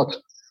come out.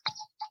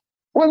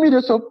 When me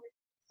there's a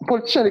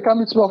politician they come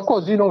meet me, of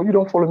course, you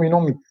don't follow me, know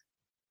me.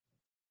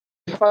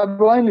 If I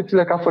blind it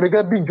like I for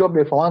get big job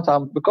there for one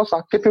time because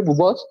I'm capable,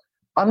 but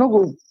I'm not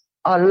going to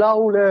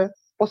allow the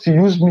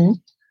person use me.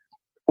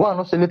 Well,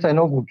 not say later I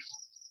no good.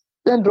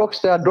 Then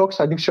drugs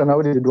addiction,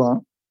 how they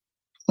do.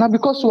 Now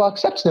because we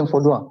accept them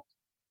for doing.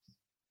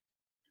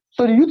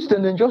 So the youth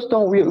then just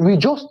don't we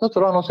just not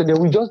around us there,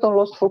 we just don't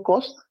lost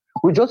focus.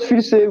 We just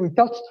feel say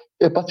without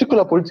a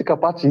particular political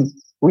party,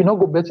 we not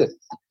go better.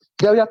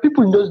 There were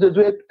people in those days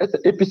where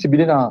APC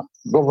being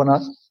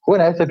governors,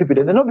 When I say people,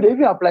 they nobody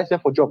even apply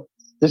for job.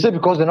 They say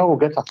because they not go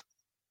get her.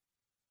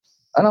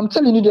 And I'm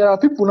telling you, there are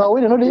people now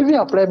when they even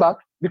apply back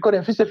because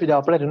they feel if they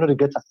apply, they know they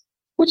get her,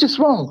 which is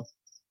wrong.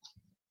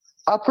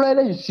 Apply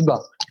there, you see back.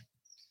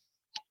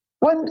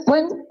 When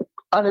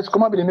and it's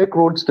come up, they make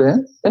roads there.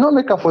 They don't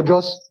make her for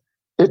just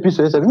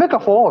APC. They make her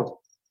for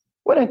all.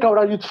 When they come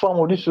out youth farm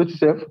or this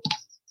itself,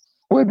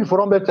 way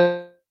before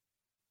better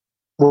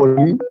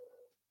body,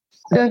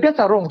 then get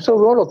her wrong. So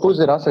we all oppose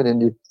the answer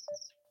indeed.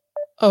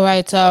 All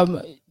right.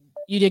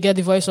 You did get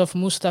the voice of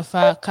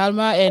Mustafa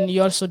Kalma, and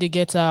you also did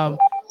get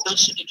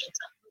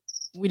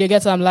we did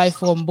get live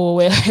from Bo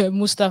where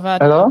Mustafa.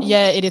 Hello?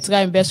 Yeah, it is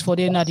trying best for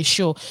them at the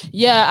show.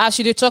 Yeah, as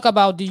you did talk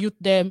about the youth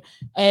them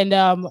and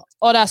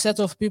other set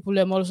of people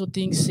them also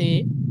think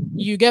say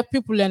you get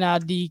people in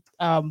the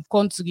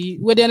country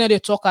where they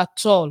don't talk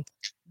at all.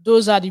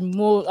 Those are the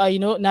more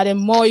now they're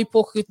more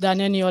hypocrite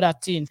than any other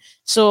thing.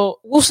 So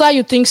who say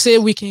you think say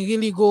we can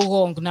really go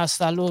wrong now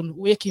alone?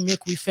 We can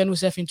make we find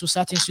ourselves into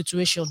certain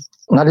situation.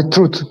 Now the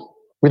truth.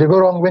 We go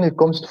wrong when it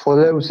comes to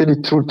for them, we say the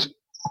truth.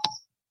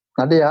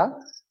 Now there,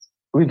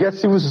 we get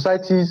civil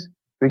societies,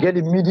 we get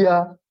the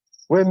media,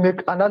 we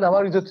make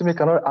another reason to make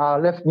another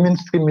left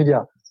mainstream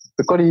media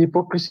because the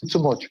hypocrisy too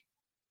much.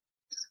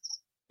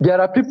 There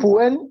are people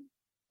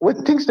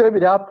when things that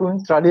will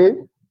happen today,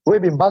 we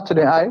been bad to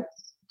the eye.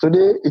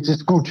 Today it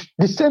is good.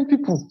 The same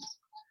people.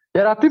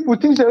 There are people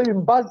things that have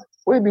been bad,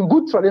 we've been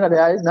good for the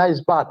eye, now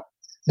it's bad.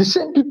 The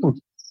same people.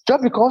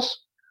 Just because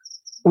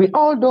we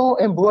all don't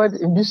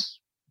embroidered in this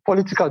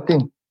political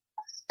thing.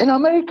 In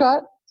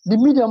America, the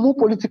media are more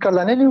political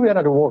than anywhere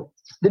in the world.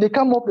 They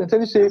come up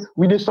and say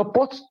we they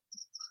support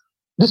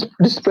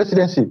this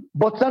presidency,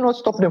 but that not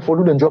stop them for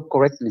doing their job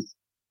correctly.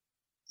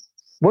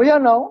 But yeah,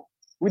 now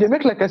we they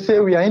make like I say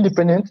we are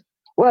independent,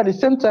 while at the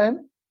same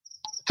time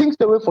things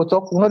the way for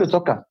talk, we're not the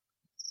talker.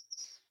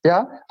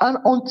 Yeah, and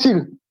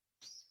until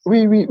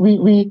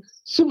we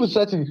civil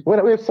society,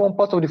 when we form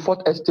part of the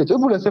fourth estate,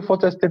 people say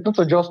fourth estate, not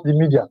just the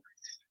media.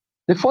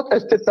 The fourth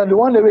estate and the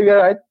one that we get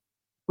right,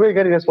 we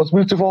get the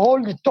responsibility for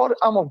all the third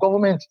arm of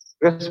government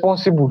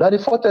responsible. That the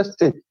fourth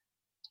estate.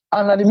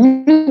 And the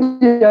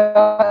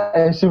media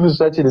and civil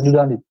society they do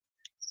that.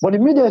 But the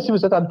media and civil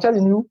society, I'm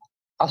telling you,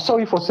 I'm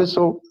sorry for say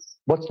so,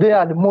 but they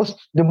are the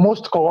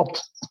most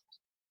corrupt.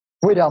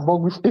 Where they are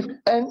with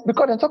and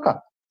because they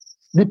talk.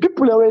 The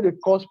people the way they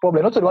cause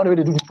problem, not the one way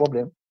they do the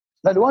problem.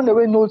 Now the one the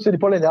way knows the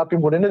problem they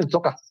happen, but they know the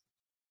talker.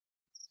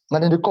 Now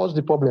then they cause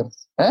the problem.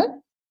 Eh?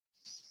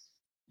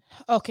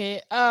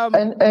 Okay.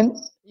 And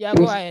yeah,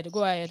 go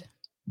ahead.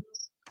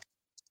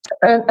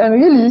 And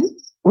really,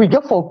 we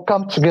get for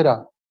come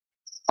together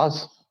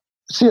as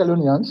Sierra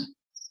Leoneans,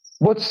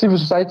 both civil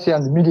society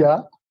and the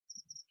media,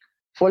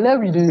 for let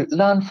we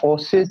learn for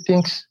say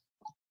things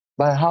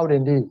by how they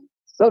do.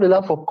 Let we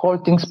learn for call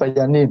things by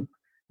their name.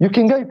 You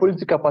can get a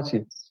political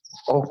party.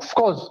 Of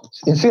course,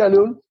 in Sierra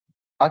Leone,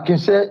 I can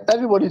say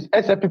everybody's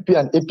SFPP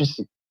and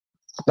APC.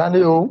 Then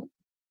they all,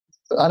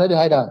 another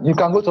hider. You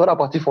can go to other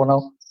party for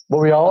now, but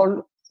we are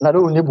all not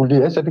enable the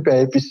SFPP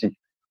and APC.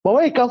 But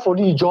when you come for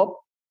the job,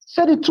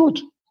 say the truth.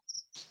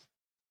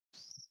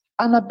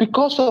 And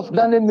because of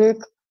that,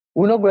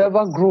 we're not going to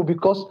ever grow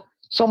because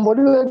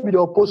somebody will be the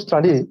opposed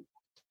today.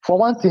 For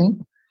one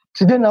thing,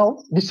 today now,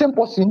 the same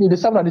person in the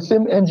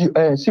same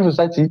NGO, civil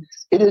society,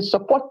 it is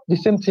support the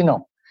same thing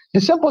now. The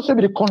same person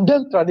will be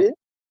condemned today,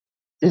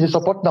 it is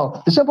support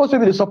now. The same person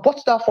will be support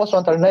that first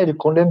one today, now it is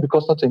condemned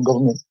because not in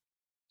government.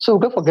 So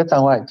we go forget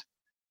and right.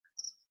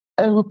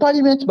 And we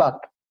parliament back.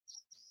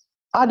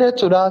 Added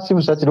to that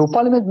civil society, the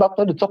parliament back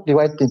not to talk the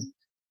right thing.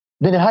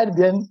 Then they hide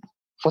behind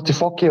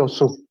 44K or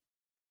so.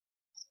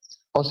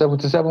 Or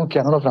 77K,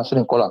 I don't know if that's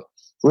in color,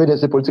 where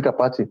there's a political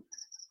party.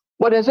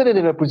 But they say that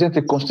they represent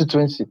a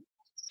constituency.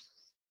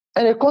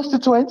 And a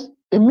constituent,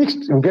 a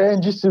mixed, you get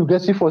NGC, you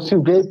get C4C,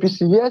 you get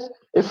APC, yes,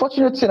 a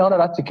fortunate thing on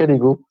that ticket they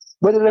go,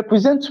 but they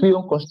represent your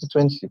own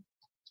constituency.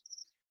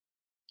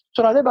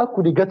 So now never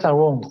could they get it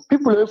wrong.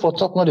 People away for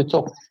talk, not the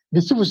talk.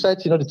 The civil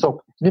society, not the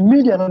talk. The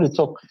media, not the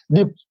talk.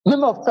 The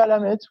member of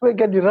parliament, we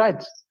get the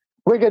right,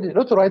 we get the,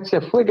 not the right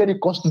self, we get the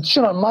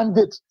constitutional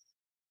mandate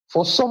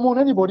for someone,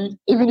 anybody,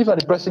 even if I'm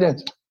the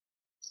president.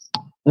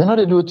 They're not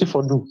the duty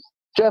for do.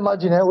 Can you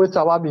imagine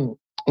what's being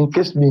in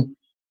case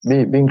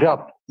being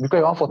grabbed because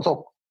you want for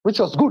talk, which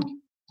was good.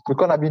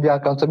 Because I be the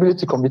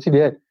accountability committee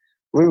there.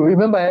 We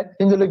remember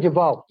in the give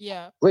out.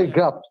 Yeah. We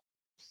grabbed.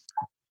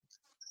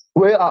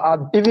 We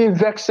are even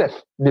vexed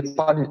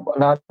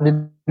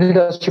the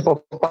leadership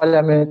of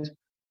parliament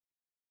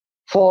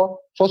for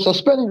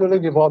suspending the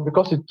give out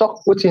because he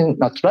talk within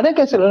natural. Then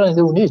can say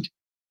they will need.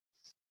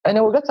 And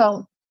then we get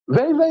some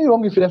very, very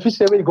wrong if you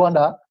say we go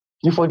under,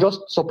 you for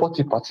just support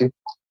the party.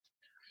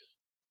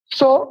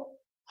 So,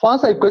 for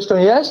answer the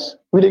question, yes,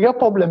 we get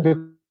problem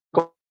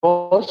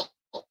because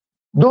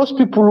those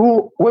people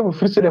who when we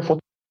free them for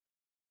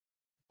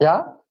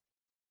yeah.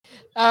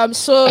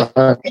 So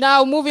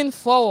now moving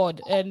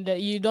forward, and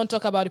you don't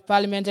talk about the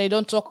parliament, you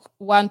don't talk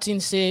one thing,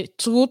 say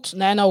truth,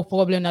 now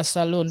problem as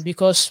alone,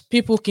 because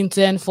people can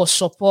turn for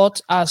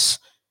support as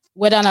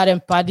whether not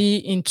them party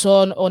in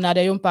turn or not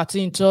their own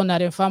party in turn, not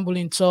their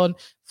family in turn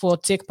for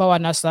take power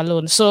nas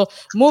alone. So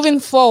moving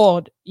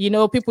forward,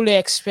 people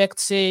expect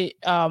say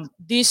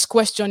this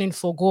questioning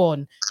for go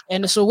on.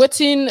 And so what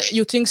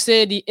you think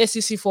say the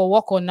SEC for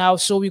work on now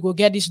so we go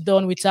get this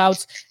done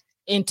without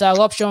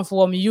interruption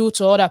from you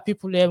to other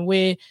people and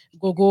we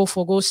go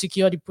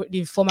secure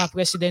the former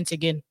president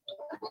again?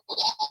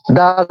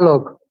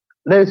 Dialogue.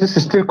 The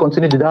SEC still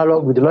continue the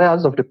dialogue with the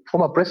lawyers of the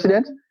former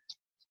president.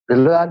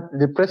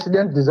 The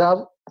president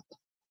deserves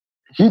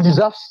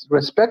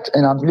respect,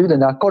 and I believe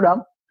in accord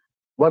them.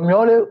 But my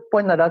only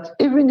point is that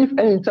even if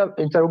any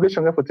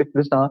interrogation will take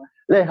place now,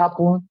 let it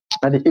happen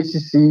at the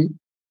ACC,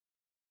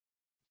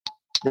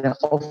 their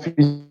office,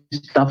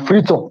 and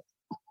freedom.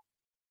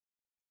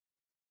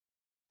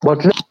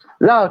 But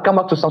now I'll come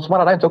back to some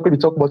smart line talk,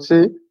 but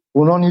say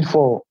we no need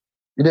for,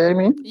 you know what I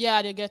mean?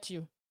 Yeah, they get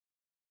you.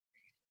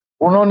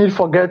 We no need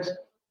forget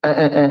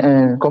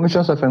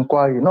commissions of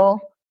inquiry. No,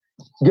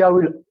 there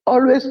will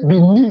always be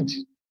need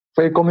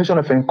for a commission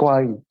of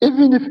inquiry.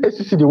 Even if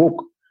SEC they work,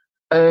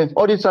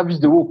 audit service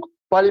they work,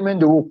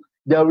 parliament they work,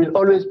 there will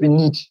always be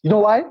need. You know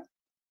why?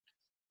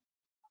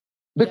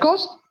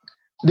 Because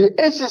the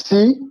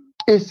SEC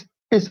is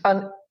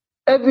an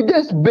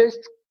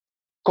evidence-based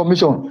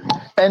commission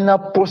and a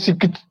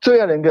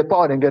prosecutorial and get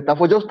power and get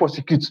for just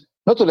prosecute,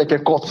 not to like a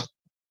court.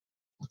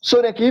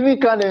 So they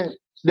even can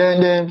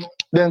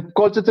then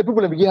call the people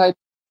and begin hide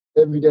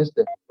evidence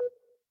there.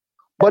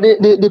 But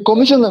the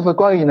commission of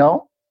inquiry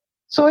now,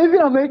 so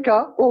even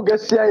America will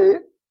get CIA,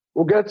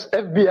 will get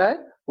FBI,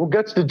 will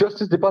get the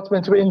Justice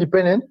Department, we're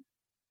independent.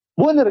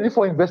 When they're ready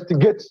for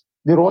investigate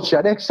the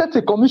Russia, they set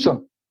a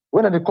commission.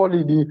 When they call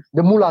it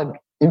the Mulag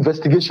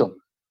investigation,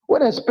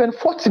 when they spend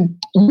 $40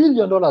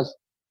 million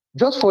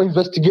just for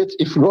investigate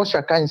if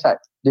Russia can inside.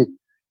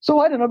 So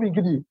why they not be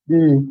give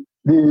the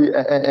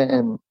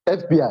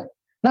FBI?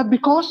 Now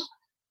because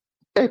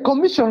a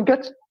commission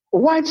gets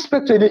wide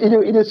spectrum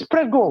in a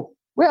spread goal,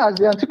 whereas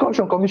the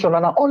Anti-Corruption Commission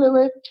and only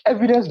way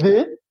evidence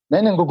there,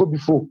 then go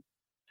before.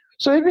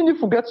 So even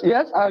if we get,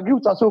 yes, I agree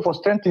with us for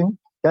strengthening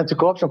the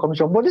Anti-Corruption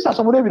Commission, but this is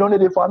somebody we don't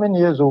need for how many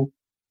years old.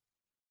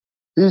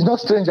 He's not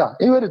stranger.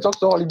 Even they talk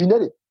to all, he been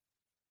there.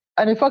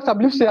 And in fact, I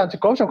believe the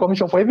Anti-Corruption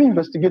Commission for even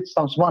investigate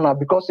some manner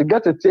because he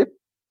get a tape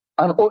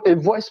and a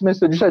voice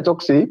message which I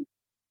talk say.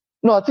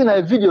 No, I think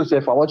a video say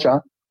if I watch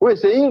where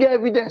say in get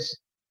evidence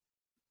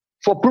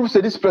for proof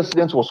that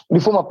the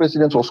former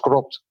president was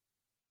corrupt.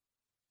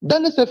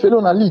 Then they say fellow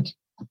na lead.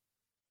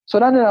 So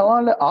then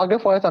I'll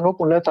get for it an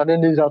open letter,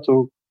 then they are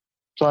to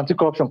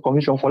Anti-Corruption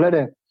Commission for let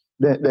them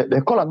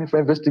they call me for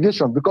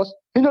investigation because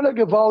you know like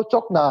a vow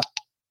talk na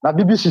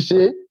BBC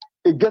say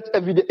it gets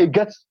evidence, it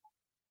gets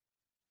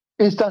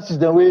instances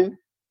the way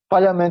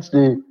parliaments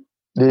they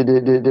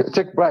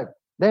take bribe.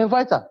 They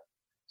invite her.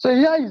 So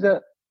here is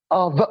a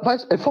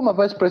former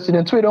vice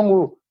president who don't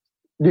go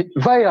the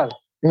viral,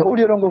 the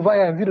audio don't go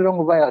viral and video don't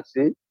go viral.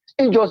 Say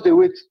he just they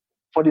wait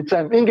for the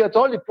time. He get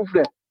all the proof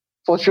there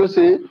for sure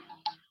say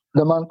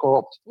the man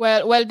corrupt.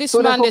 Well, this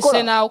so man they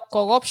say now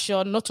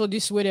corruption, not to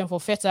this way them for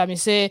feta. I mean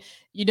say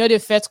the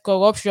fet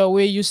corruption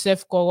where you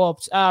self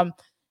corrupt.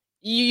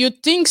 You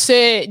think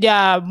say there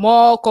are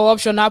more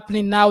corruption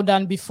happening now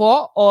than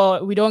before,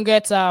 or we don't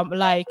get a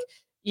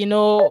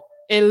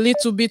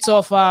little bit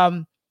of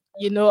I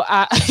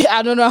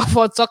don't know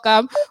how to talk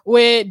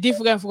way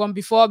different from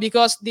before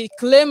because they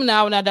claim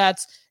now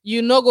that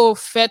go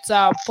fet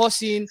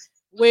person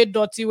way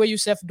dirty where you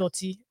self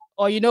dirty,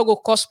 or go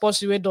cost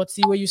person way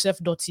dirty where you self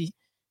dirty.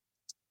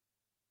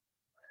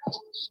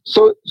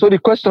 So the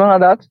question on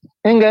that,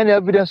 ain't any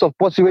evidence of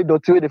person way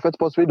dirty, where the first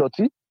person way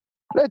dirty.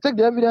 Let's take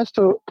the evidence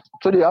to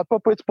the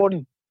appropriate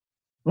body.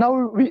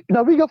 Now we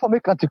go for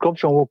make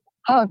anti-corruption work.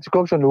 How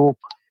anti-corruption work?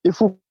 If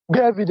we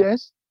get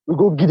evidence, we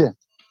go give them.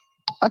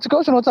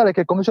 Anti-corruption not like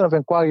a commission of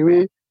inquiry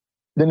where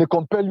then they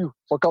compel you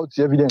for out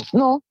the evidence.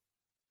 No.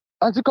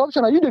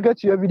 Anti-corruption, are you to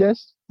get your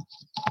evidence?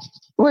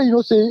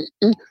 Where say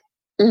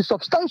it's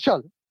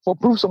substantial for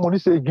proof somebody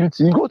say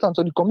guilty. You go down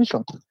to the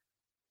commission.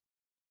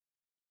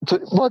 So,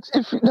 but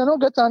if they don't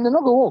get and they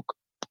not go work.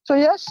 So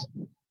yes,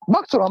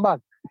 back to them back.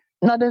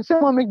 Now then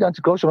someone make the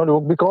anti-corruption not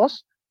work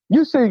because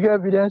you say you get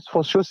evidence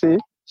for sure say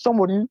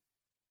somebody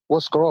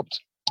was corrupt.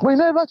 But you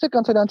never take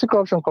into the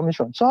Anti-Corruption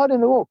Commission. So how did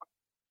it work?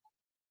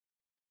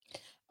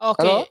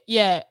 Okay,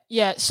 Hello?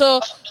 yeah. So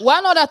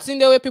one other thing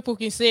the way people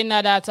can say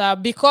now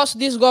that because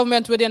this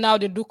government where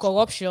they do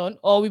corruption,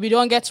 or we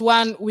don't get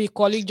one we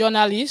colleague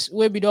journalists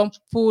where we don't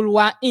pull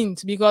one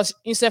int because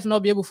instead of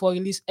not be able to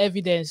release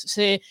evidence,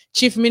 say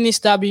chief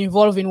minister be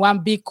involved in one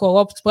big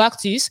corrupt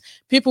practice,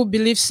 people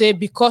believe say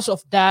because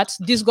of that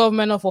this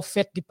government of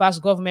affect the past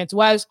government,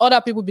 whilst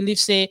other people believe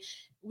say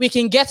we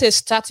can get a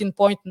starting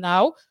point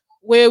now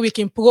where we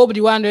can probe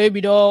the one that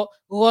we don't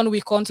run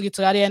with country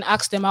together and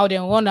ask them how they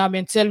run them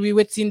and tell we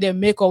what thing they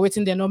make or what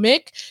thing they no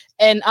make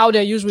and how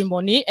they use with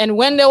money. And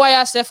when the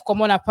YSF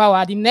come on a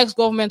power, the next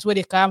government where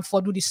they come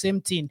for do the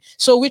same thing.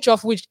 So which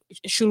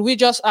should we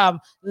just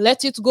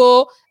let it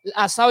go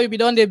as how we be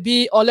done they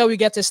be, or let we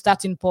get a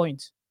starting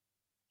point?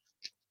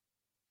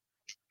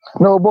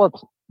 No,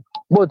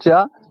 but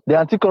yeah, the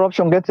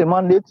anti-corruption gets a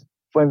mandate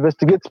for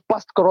investigate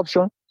past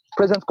corruption,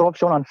 present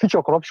corruption, and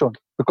future corruption.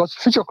 Because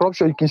future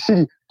corruption, you can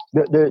see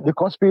the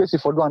conspiracy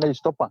for doing and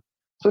stop her.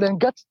 So then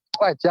get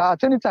right, yeah,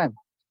 at any time.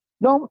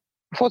 No,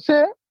 for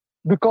say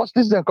because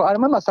this is I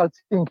remember Salty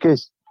in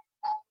case.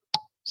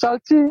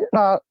 Salty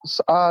now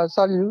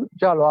Sally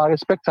Jalo, I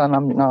respect her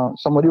now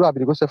somebody who have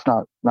to go safe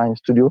now in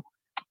studio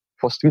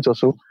for street or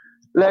so.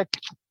 Like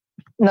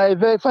now a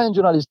very fine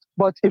journalist,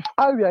 but if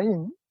I were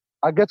in,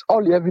 I get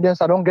all the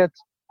evidence, I don't get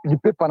the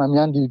paper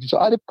and the so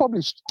I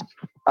published.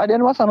 I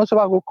then once I know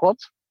I go court,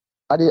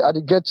 I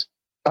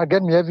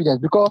get me evidence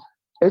because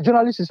a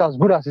journalist is as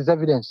good as his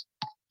evidence,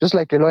 just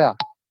like a lawyer.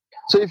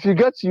 So if you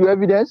get your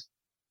evidence,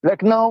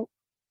 like now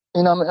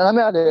in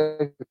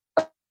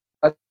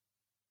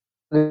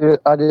they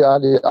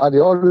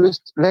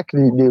always like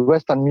the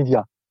Western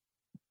media.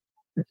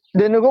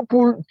 They never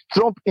pull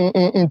Trump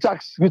in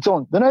tax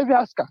return. They never even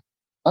ask her.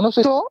 And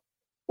also, so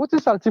what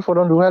is Salty for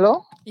don't do?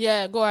 Hello?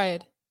 Yeah, go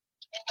ahead.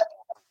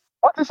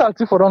 What is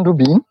Salty for don't do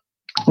being?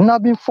 Now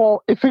been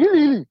for if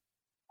really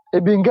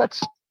it been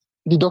gets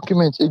the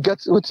document, it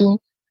gets within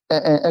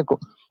echo.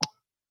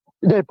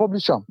 They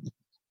publish them.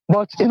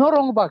 But you not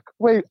wrong back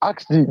where you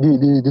ask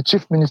the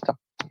chief minister.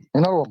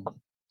 You not wrong.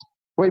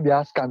 Where you be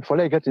asking before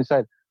they get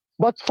inside.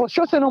 But for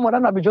sure, say no more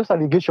than be just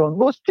allegation.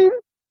 But still,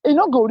 you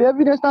not go the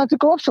evidence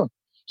anti-corruption.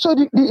 So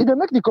they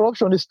make the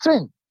corruption the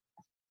strain.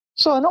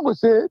 So I'm not going to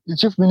say the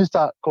chief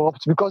minister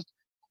corrupt because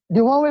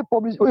the one way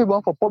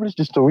want for publish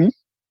the story,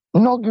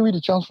 not give you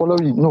the chance for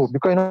lobby. No,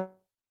 because you not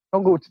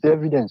go to the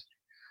evidence.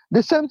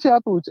 The same thing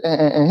happened with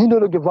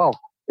Hindo give out.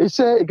 He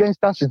say against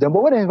instances them,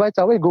 but when they invite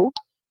away go,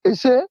 he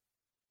say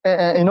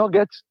you not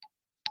get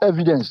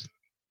evidence.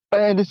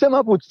 And the same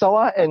happened with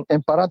Sawa and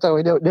Parata.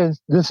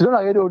 They sit down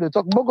already. They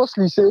talk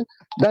bogusly. Say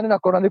then in a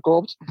corner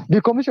corrupt.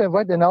 The commission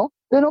invite them now.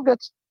 They don't get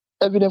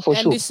evidence for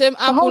and sure. The same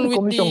happened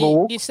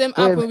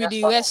with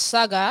the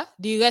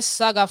rest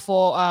saga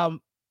for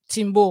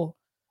Timbo.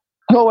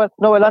 No,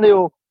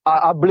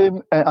 I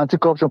blame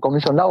anti-corruption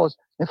commission. That was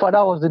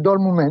the dull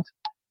moment.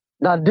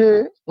 That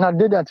day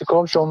the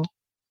anti-corruption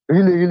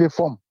really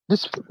formed.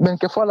 This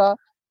Benkefala,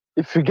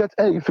 if you get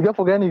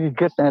for any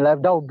regret in life,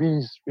 that would be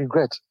his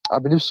regret. I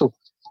believe so.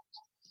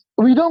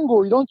 We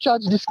don't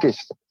charge this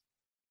case.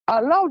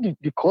 Allow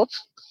the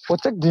courts for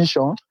take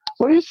decision.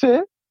 But you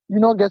say you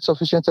not get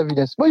sufficient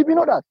evidence. But you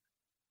know that.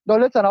 Don't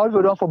let an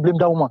hour for blame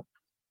that woman.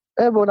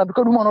 But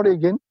because woman not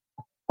again.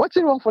 What's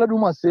it wrong for that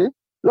woman say?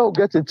 Let's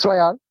get a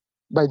trial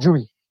by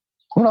jury.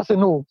 Woman say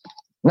no.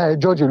 Now a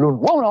judge alone.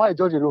 Why a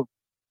judge alone?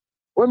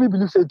 When we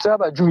believe say trial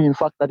by jury, in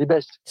fact, are the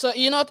best. So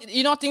you not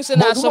think so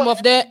that some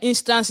of their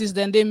instances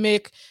then they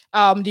make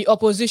the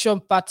opposition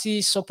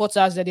party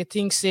supporters that they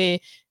think say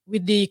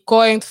with the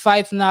current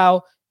fight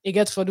now it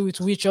gets to do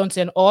with witch hunts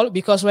and all,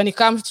 because when it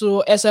comes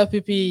to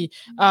SLPP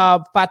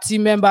party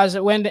members,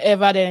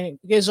 whenever they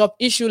raise up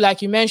issue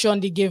like you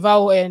mentioned, the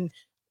Gevao and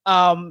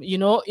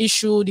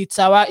issue, the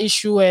Tawa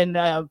issue and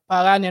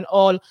Paran and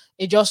all,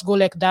 it just go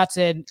like that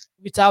and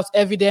without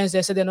evidence,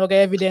 they say they don't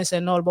get evidence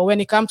and all. But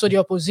when it comes to the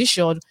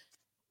opposition,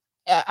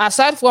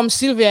 aside from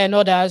Sylvia and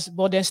others,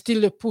 but then still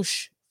the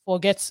push for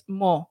get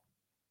more.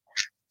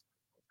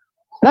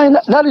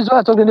 That is why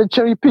I talking the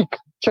cherry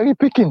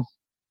picking.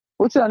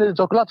 What's the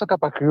talk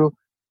about you?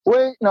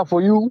 Wait now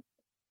for you,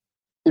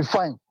 it's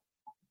fine.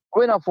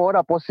 Wait now for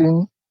other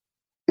person,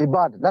 it's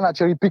bad. Then a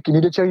cherry picking,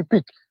 you cherry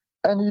pick,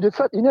 and you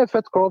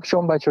affect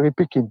corruption by cherry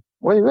picking.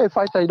 When you're a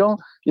fighter, you don't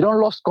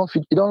lost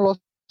confidence. You don't lost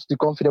the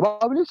confidence.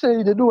 But I believe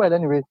say they do well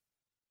anyway.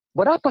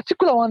 But that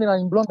particular one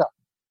in blunder,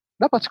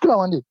 that particular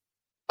one day.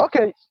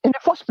 Okay, in the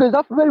first place,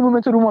 that very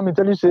moment the woman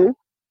tell you say,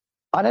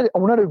 and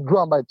I'm not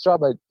drawn by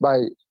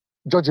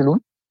George alone.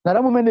 Now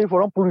that moment they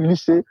for example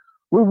release say,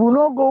 we will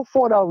not go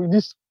further with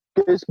this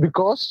case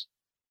because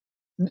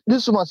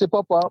this woman say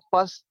Papa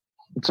pass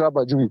trial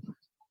by jury.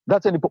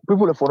 That's any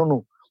people that don't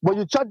know. But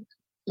you charge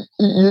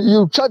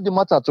the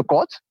matter to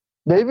court.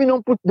 They even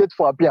don't put date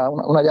for appeal.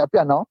 When they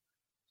appear now,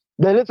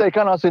 then later you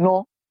cannot say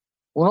no,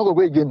 we're not going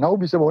to go again. Now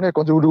we say we'll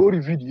go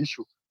review the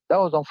issue. That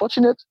was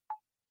unfortunate.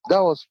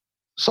 That was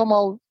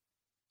somehow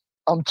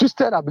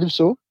twisted, I believe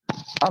so.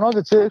 I know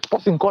they say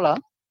passing color,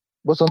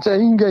 but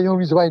sometimes you get your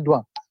reason why you do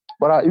it.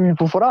 But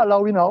if for that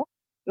allow we now,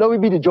 let me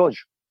be the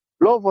judge.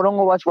 Lord for don't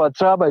go watch for a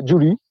trial by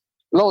jury.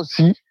 Lord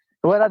see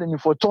whether they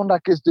for turn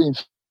that case to him.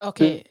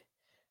 Okay.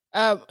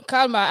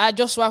 Kalma, I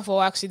just want to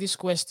ask you this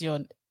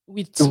question.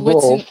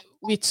 Timbo.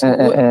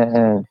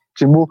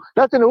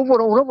 That's an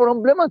over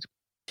blame.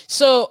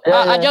 So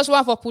I just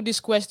want to put this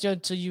question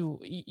to you.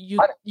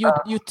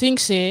 You think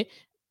say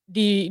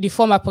the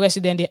former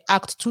president they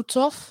act too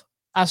tough,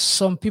 as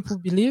some people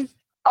believe?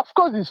 Of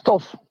course he's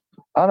tough.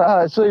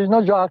 And so he's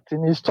not just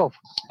acting, he's tough.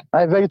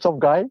 A very tough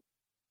guy.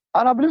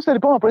 And I believe that the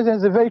former president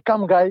is a very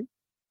calm guy.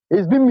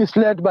 He's been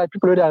misled by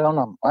people around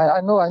him. I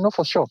know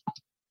for sure.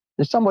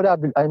 There's somebody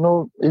I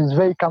know is a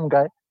very calm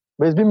guy,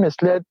 but he's been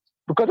misled.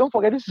 Because don't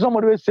forget, this is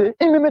somebody who say,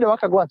 he made the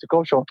work go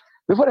anti-corruption.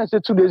 Before they say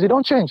 2 days, he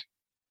don't change.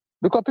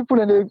 Because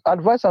people and they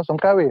advise him some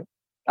kind of way.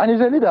 And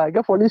he's a leader, I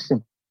get for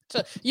listening.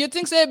 So you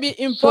think it'd be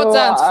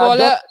important for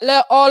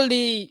let all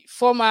the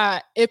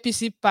former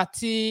APC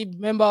party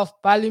member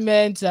of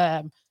parliament,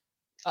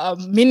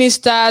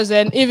 ministers,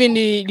 and even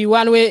the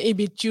one where it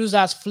be choose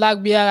as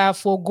flag bearer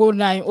for Go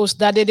 9 host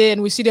that day,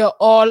 and we see them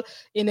all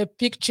in a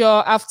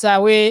picture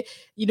after where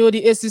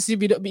the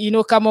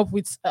ACC come up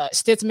with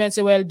statements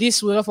say, well,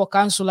 this will for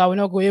councillor we're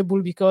not go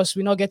able because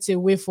we not get a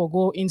way for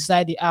go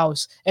inside the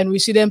house, and we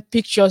see them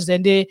pictures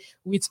then they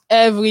with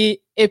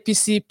every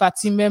APC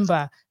party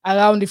member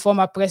around the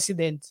former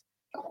president.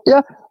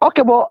 Yeah,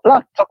 okay, but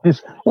let's talk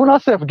this. Una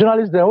self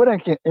journalists there, we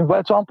can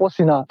invite one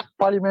person in a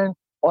parliament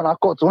on a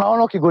court. Una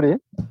not go there.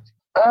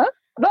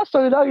 That's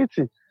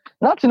solidarity.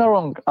 Nothing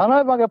wrong. I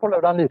never get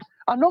problem than it.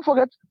 And don't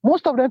forget,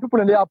 most of them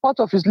people in there are part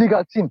of his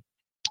legal team,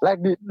 like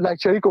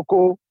Cherry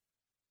Coco,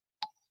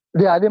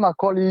 the Adema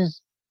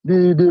Collies,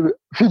 the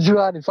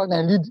Fijua, the fact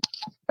that lead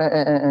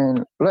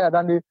and lawyer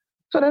Dandy.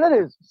 So then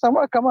it is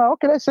somewhere come out.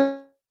 Okay, let's say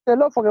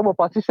don't forget about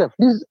party self.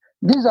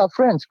 These are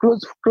friends,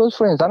 close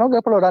friends. I don't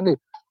get problem than it.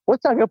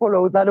 What's I get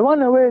problem with? Now the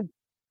one way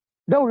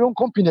then we don't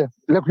company,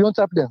 like we don't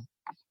tap them.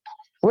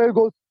 Where you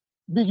go,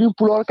 big you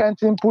pull all kinds of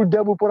things, pull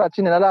devil, pull that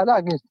thing, and all that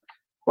against.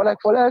 But like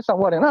for less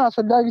someone, and that's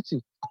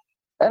solidarity.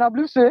 And I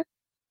believe say,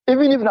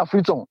 even if na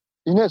free tongue,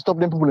 you need to stop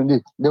them people in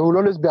there. They will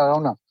always be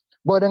around now.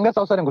 But then guess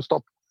outside and go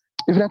stop.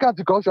 If they can't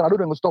take corruption, I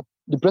don't go stop.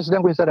 The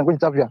president go inside and go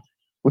interfere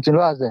with in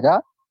lawyers there, yeah.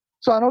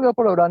 So I don't get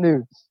problem with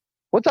that.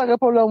 What I get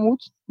problem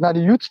with now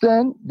the youth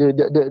then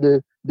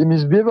the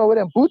misbehavior where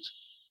them put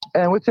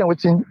and what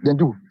they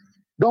do.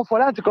 Don't for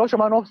that corruption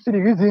man not see the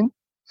reason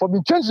for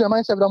being changed their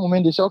mindset at that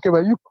moment. They say, okay,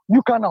 well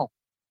you can now.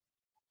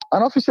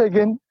 An officer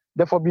again,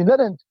 therefore being let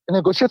them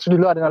negotiate to the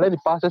law and let the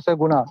pastor say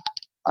go now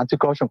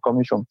anti-corruption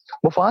commission.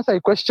 But for answer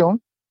your question,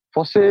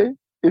 for say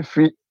if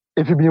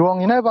you be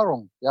wrong, you never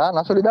wrong. Yeah,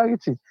 na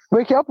solidarity.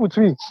 Wake up with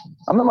me.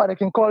 I remember they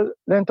can call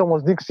Len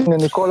Thomas Dixon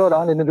and they call her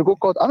and then they go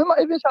court. I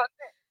remember even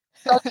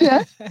Shati,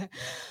 yeah.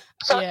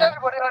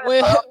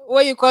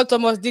 When you call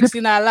Thomas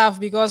Dixon, I laugh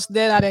because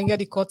then I didn't get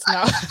the cut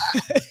now.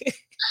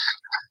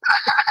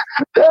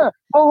 Yeah,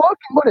 but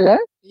working body, eh?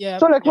 Yeah.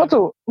 So like what?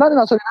 Not in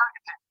a solidarity.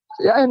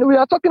 Yeah, and we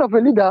are talking of a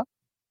leader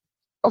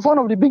of one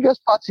of the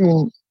biggest parties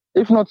in,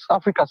 if not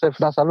Africa,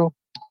 that's alone.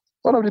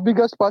 One of the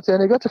biggest parties,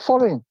 and they got a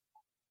following.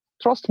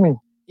 Trust me.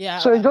 Yeah.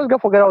 So you just gotta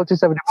forget about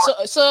this every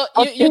day. So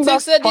you think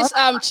that this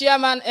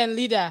chairman and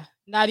leader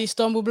now the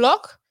Istanbul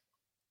block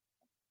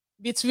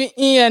between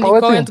him and the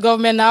current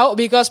government now,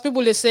 because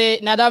people they say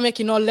now that make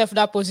not left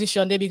that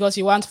position there because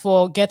he want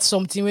to get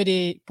something where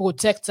they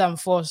protect them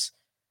first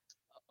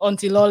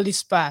until all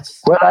this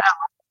pass. Well,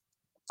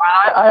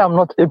 I am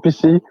not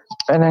APC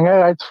and I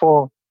right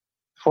for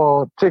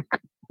take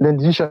the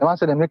decision. I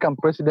say they make him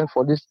president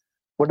for this,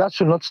 but that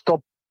should not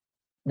stop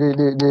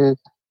the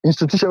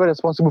institution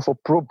responsible for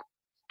probe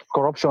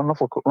corruption, not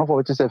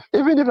for itself.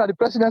 Even if the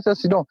president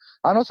says sit down,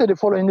 I don't say they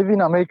follow even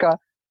in America,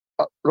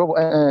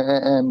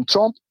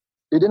 Trump,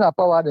 he didn't have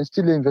power, they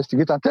still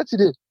investigate and 30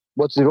 days.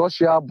 But the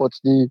Russia, but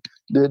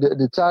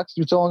the tax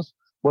returns,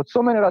 but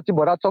so many other things,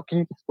 but that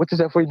Turkey, what is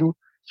it for you do?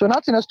 So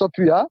nothing has stop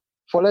you, yeah,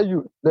 for let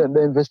you they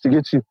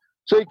investigate you.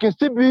 So it can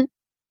still be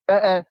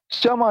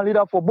chairman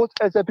leader for both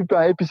SLPP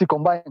and APC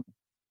combined.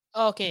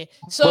 Okay,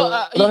 so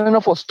not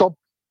enough for stop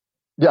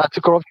the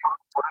anti-corruption.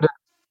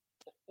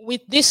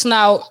 With this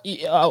now,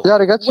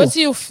 what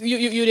you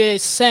the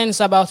sense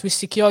about with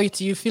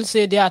security? You feel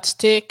say they're at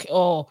stake,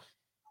 or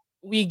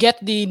we get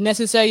the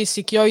necessary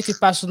security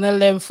personnel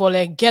them for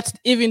like get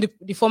even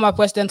the former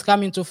president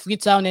come into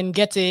Freetown and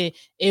get a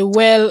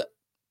well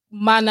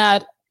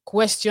mannered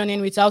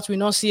questioning without we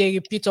not see a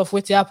repeat of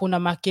what happened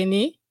at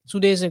McKinney 2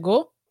 days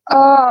ago?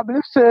 I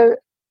believe say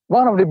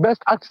one of the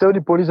best acts that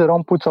the police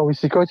don't put on with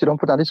security don't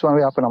put on this one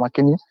way happen at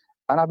McKinney,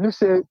 and I believe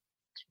say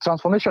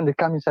transformation they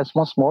come inside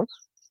small.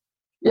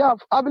 Yeah,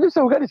 I believe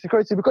so. We get the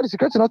security because the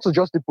security not to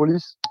just the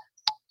police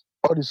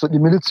or the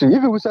military.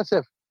 Even we say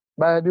safe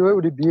by the way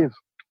we behave.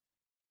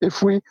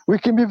 If we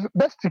can be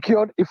best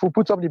secured if we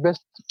put up the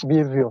best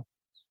behavior.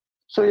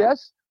 So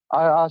yes,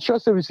 I sure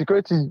say with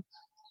security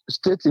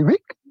state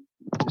weak,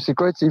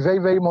 security very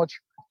very much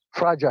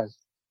fragile,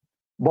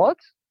 but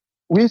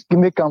we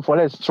can make them for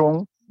less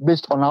strong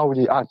based on how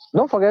we act.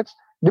 Don't forget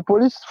the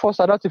police force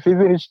that if even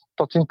reach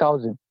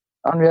 13,000,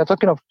 and we are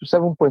talking of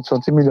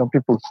 7.20 million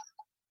people.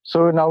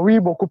 So now we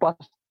beaucoup pass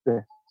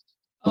there.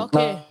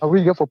 Okay. Now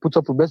we get for put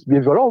up the best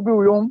behavior. That will be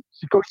your own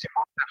security.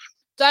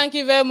 Thank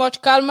you very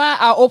much, Kalma.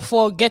 I hope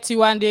for get you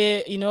one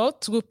day,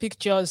 through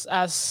pictures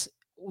as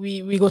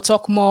we go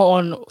talk more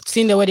on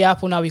seeing the way they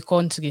happen in our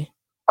country.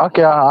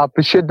 Okay, I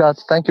appreciate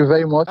that. Thank you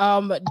very much.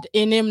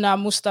 A name now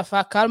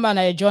Mustafa Kalman,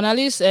 a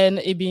journalist, and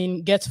he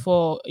been get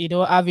for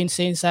having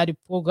say inside the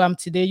program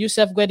today.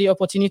 Yourself got the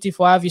opportunity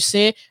for have you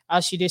say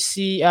as you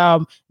see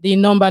the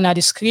number on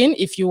the screen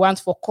if you want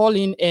for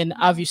calling and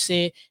have you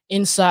say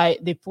inside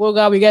the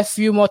program. We get a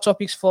few more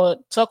topics for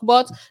talk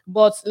about,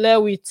 but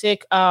let we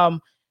take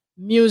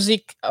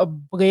music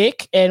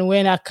break, and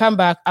when I come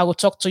back I will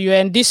talk to you.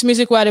 And this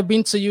music what I've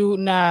been to you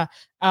now.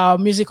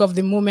 Music of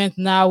the moment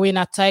now when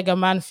a Tiger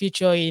Man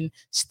featuring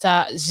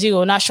Star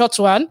Zero. Now short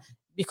one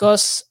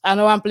because I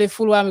don't want to play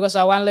full one because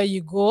I want to let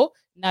you go.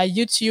 Now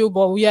YouTube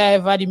or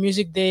wherever the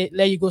music they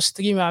let you go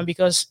stream and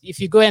because if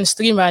you go and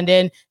stream and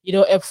then you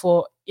don't help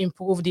for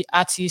improve the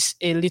artist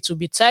a little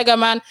bit. Tiger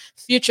Man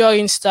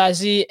featuring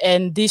Stasi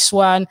and this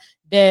one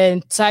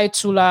then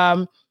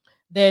title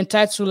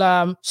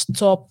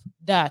Stop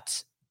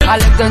That. I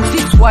let them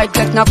sit white,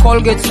 let na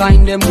Colgate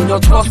sign them. We no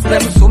trust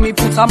them, so me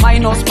put a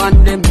minus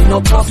on them. We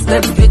no trust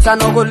them, data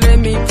no go let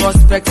me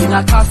prospect in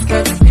a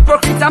casket.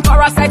 Hypocrite and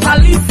parasite,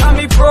 at least are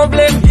me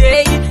problem,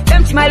 yeah.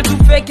 Them smile too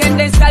fake and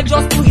then style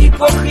just too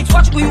hypocrite.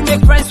 Watch who you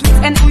make friends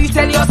with and who you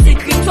tell your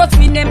secret. Touch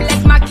me name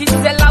like my kids,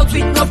 sell out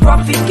with no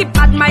profit. Keep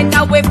bad mind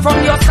away from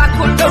your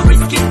circle, no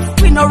risk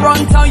it. We no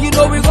run town, you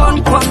know we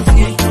run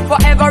country.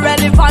 Forever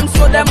relevant,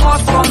 so them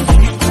must come.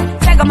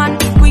 Man,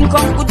 queen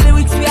come good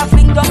lyrics, we are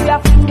fling down,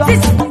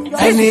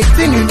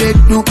 Anything you make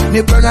do,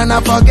 me brother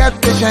not forget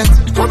patience.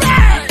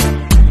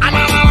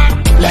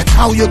 Like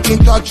how you can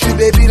touch you,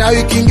 baby, now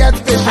you can get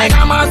patient. I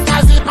got my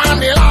Stasi on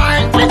the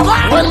line.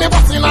 When me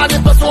bustin' on the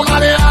person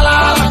on the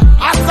ala.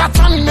 As a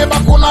time me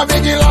back on a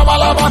biggie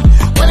lava.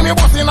 When me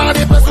bustin' on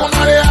the person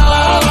on the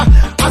ala.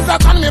 As a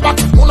time me back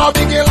on a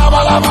biggie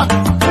lava.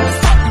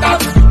 Stop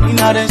that. You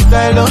know the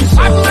style don't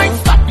show.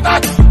 Stop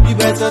that. You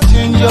better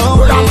change your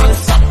ways.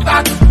 Stop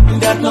that.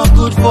 That's not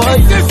good for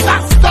you.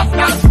 Stop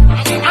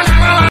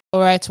that.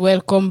 All right,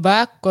 welcome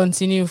back.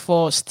 Continue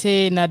for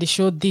staying at the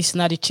show. This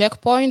now the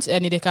checkpoint,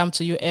 and they come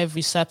to you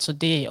every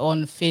Saturday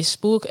on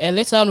Facebook. And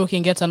later on, we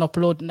can get an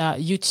upload now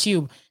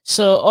YouTube.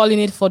 So all you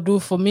need for do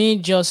for me,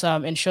 just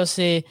ensure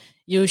say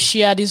you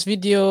share this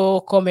video,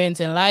 comment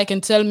and like,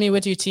 and tell me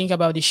what you think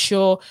about the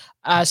show.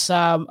 As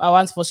I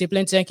want for say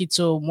plenty thank you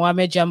to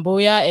Mohamed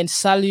Jamboya and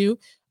Saliu.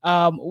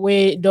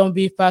 We don't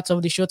be part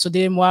of the show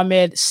today,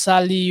 Mohamed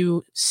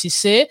Saliu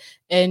Sise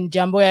and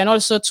Jamboya, and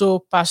also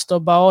to Pastor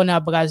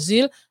Baona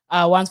Brazil.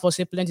 I want for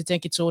say plenty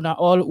thank you to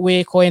all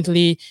we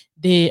currently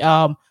they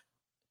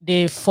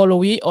follow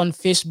we on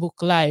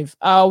Facebook Live.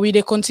 We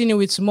they continue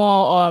with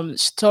more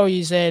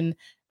stories and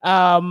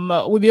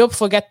we be hope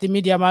forget the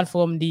media man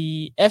from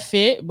the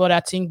FA, but I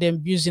think them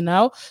busy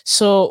now.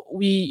 So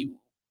we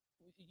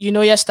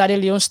yesterday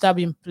Leone Stars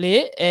in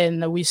play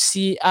and we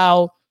see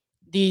how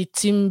the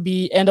team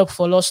be end up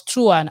for loss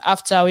 2-1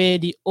 after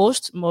the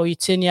host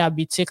Mauritania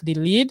be take the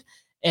lead,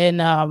 and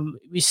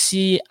we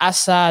see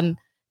Hassan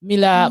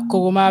Mila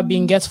Koroma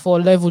being get for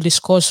level the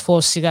scores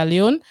for Sierra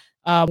Leone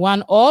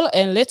 1-1,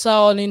 and later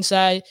on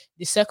inside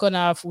the second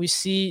half we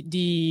see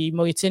the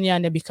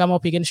Mauritanian they become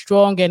up again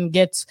strong and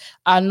get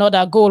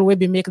another goal where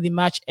we make the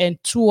match and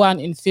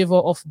 2-1 in favor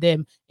of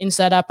them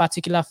inside that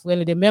particular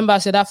friendly. The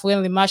members said that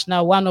friendly match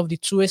now one of the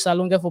two ways are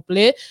longer for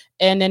play,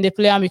 and then they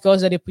play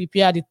because they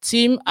prepare the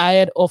team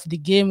ahead of the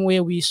game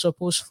where we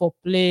supposed for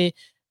play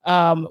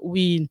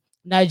we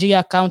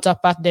Nigeria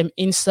counterpart them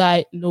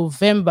inside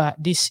November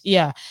this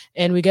year,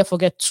 and we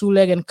forget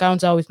 2-leg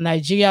encounter with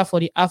Nigeria for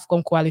the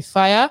AFCON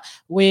qualifier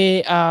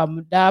where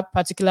that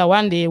particular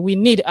one day we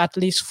need at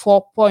least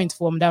 4 points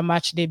from that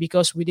match day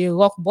because we did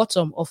rock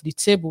bottom of the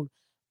table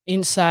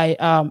inside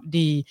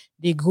the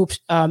group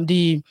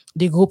the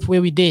group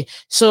where we did.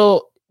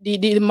 So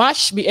the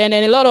match be, and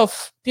a lot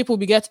of people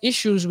be get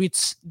issues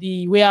with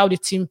the way how the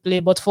team play,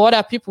 but for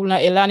other people now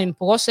a learning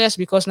process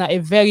because now a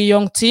very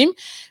young team.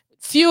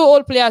 Few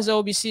old players that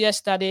we see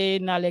yesterday,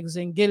 Alex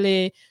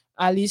Zengele,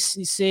 Alice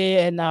Isse,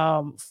 and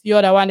few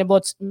other one,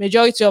 but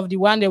majority of the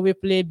one that we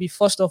play be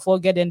first of all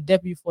get in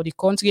debut for the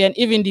country, and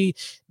even the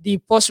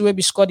post where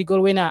we scored the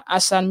goal winner,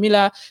 Hassan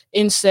Miller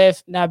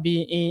himself now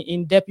be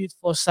in debut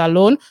for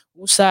Salon.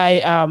 Usai,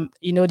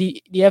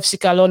 the FC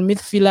Calon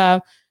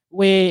midfielder.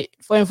 We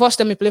for him first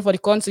time he play for the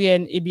country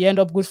and it be end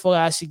up good for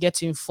us. He gets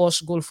him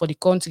first goal for the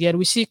country, and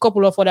we see a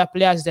couple of other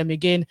players them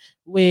again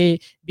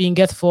we being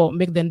get for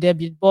make them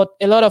debut. But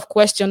a lot of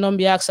questions don't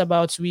be asked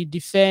about we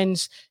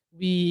defense,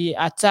 we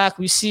attack.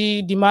 We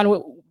see the man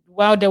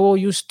while they will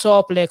use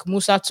top like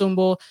Musa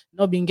Tumbo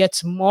not being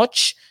get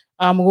much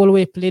role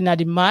we playing at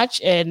the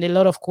match, and a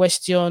lot of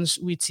questions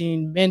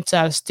within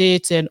mental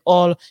state and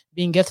all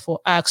being get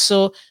for asked.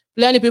 So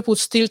plenty of people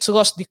still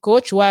trust the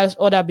coach, while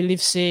other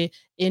believe say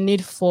a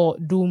need for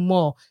do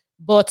more.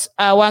 But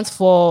I want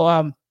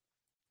for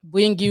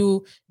bring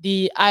you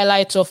the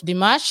highlights of the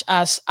match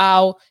as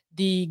how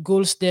the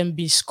goals then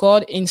be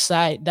scored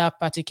inside that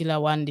particular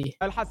one day.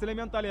 الحسن لم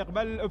ينطلق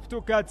بل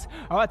افتكت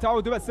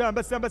وتعود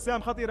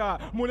بسام خطيرة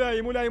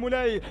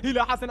مولاي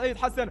إلى حسن عيد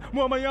حسن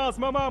ممياس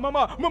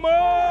ماما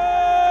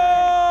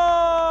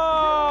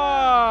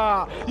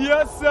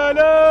يا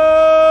سلام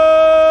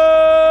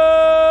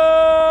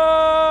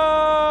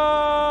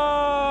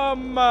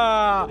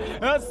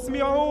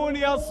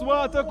اسمعوني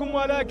أصواتكم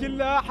ولكن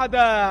لا أحد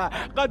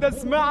قد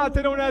اسمعت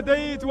لو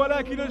ناديت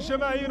ولكن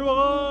الجماهير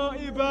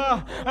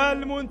غائبة.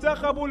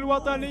 المنتخب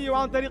الوطني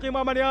عن طريق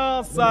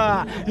مامانياس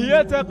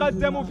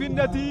يتقدم في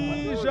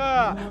النتيجة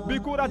وجاء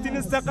بكرة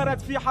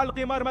استقرت في حلق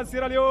مرمى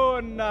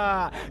سيراليون.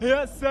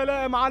 يا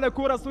سلام على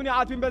كرة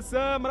صنعت من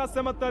بسام،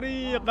 رسم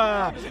الطريق،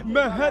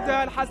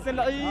 مهدها الحسن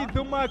العيد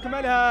ثم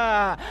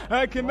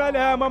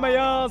أكملها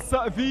ممياس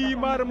في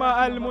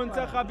مرمى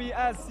المنتخب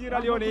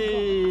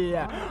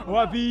السيراليوني.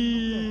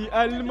 وفي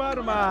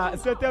المرمى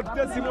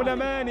ستبتسم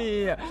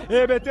لماني،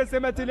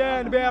 ابتسمت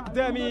الآن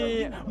بأقدام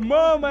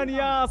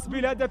ممياس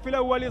بالهدف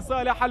الأول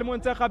لصالح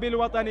المنتخب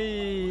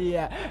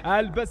الوطني.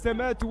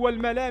 البسمات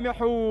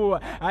والملامح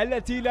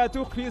التي لا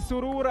تخفي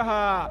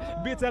سرورها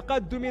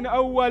بتقدم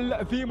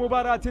أول في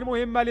مباراة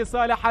مهمة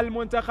لصالح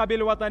المنتخب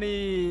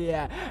الوطني.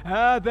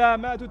 هذا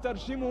ما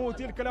تترجمه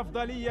تلك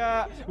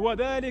الأفضلية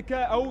وذلك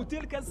أو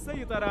تلك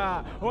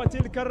السيطرة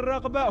وتلك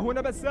الرغبة.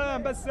 هنا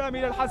بسام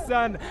إلى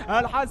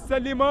الحسن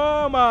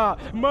لماما،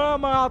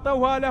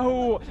 أعطوها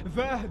له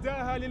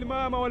فأهداها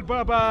للماما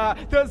والبابا،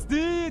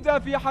 تسديدة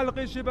في حلق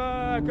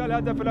الشباك،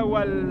 الهدف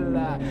الأول.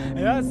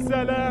 يا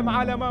سلام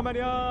على ماما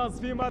نياس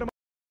في مرمى،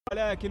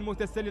 ولكن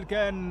متسلل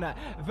كان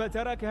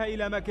فتركها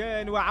إلى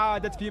مكان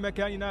وعادت في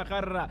مكان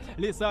آخر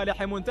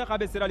لصالح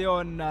منتخب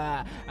سيراليون.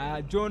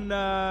 جون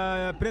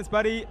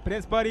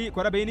برينس باري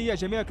كرة بينية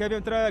جميلة،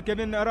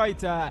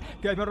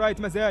 كيفن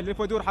رايت مازال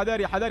للفدور،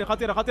 حذاري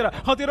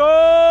خطيرة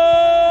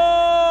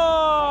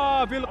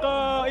في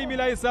القائم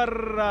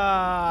الأيسر،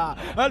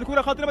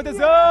 الكرة خطيرة ما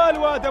تزال،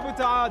 وهدف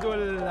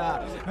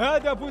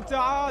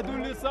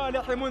التعادل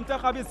لصالح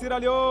منتخب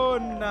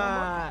سيراليون.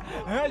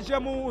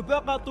 هجموا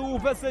ضغطوا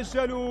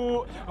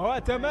فسجلوا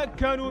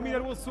وتمكنوا من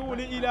الوصول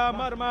إلى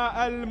مرمى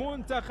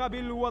المنتخب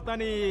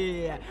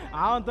الوطني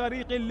عن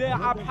طريق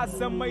اللاعب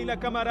حسن ميلا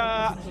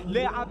كامارا،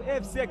 لاعب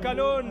FC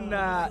كالون،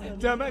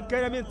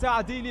 تمكن من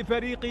تعديل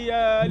لفريق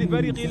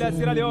لا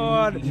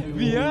سيراليون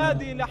في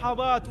هذه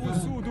اللحظات.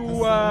 أسود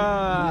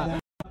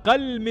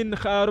أقل من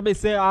ربع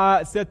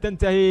ساعة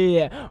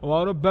ستنتهي،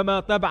 وربما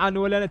طبعا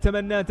ولا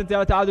نتمنى أن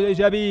تنتهي تعادل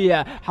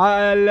إيجابي.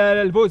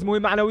 الفوز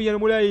مهم معنويا.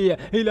 مولاي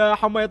إلى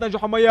حمية طنجة،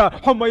 حمية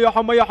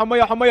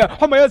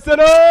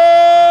سلام،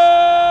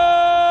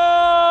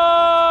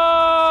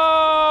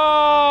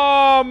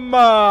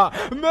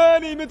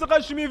 ماني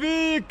متغشمي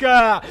فيك،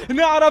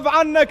 نعرف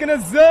عنك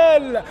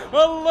نزال.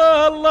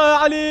 الله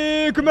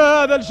عليك،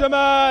 ما هذا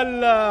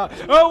الجمال.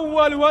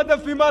 أول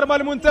هدف في مرمى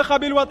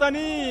المنتخب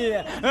الوطني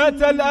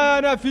أتى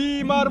الآن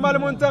في مرمى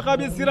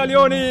المنتخب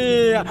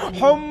السيراليوني.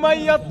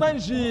 حمية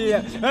الطنجي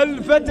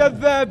الفتى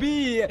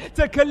الذهبي،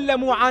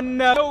 تكلموا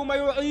عن يوم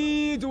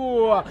يعيد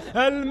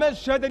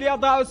المشهد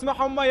ليضع اسم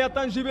حمية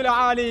الطنجي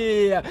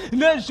بالعالي.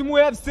 نجم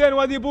يفسن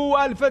وذبو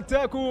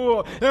الفتاك،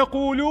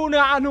 يقولون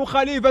عنه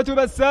خليفة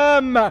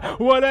بسام،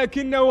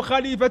 ولكنه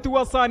خليفة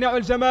وصانع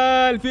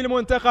الجمال في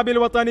المنتخب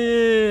الوطني.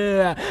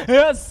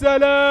 يا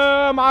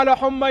سلام على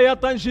حمية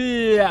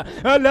الطنجي.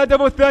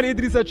 الهدف الثاني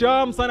إدريس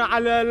شام صنع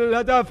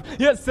الهدف.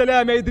 يا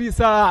سلام يا إدريس،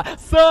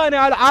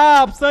 صانع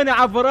العاب،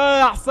 صانع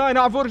أفراح،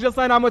 صانع فرجة،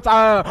 صانع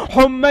متعة.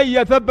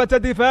 حمية ثبت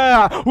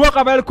الدفاع،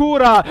 وقف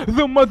الكرة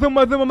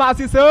ثم مع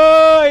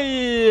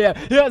سيساي.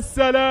 يا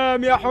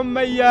سلام يا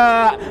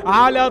حمية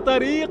على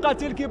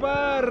طريقة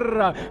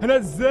الكبار،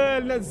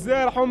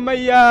 نزال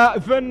حمية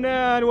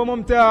فنان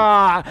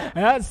وممتع.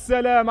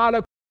 السلام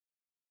على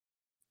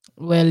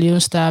Leone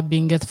Stars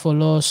being get for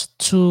loss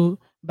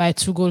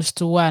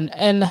 2-1,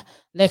 and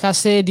like I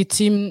said, the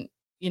team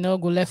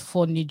go left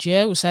for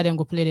Niger. We said them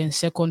go play their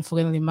second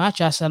friendly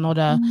match as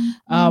another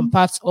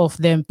part of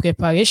them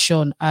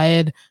preparation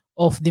ahead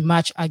of the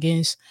match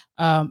against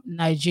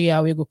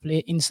Nigeria. We go play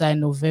inside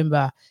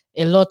November.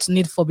 A lot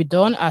need for be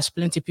done, as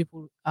plenty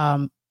people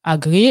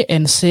agree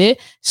and say.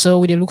 So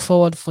we look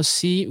forward for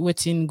see what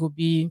thing go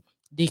be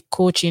the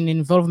coaching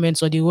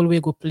involvement or the role we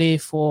go play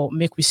for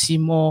make we see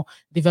more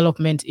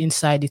development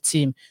inside the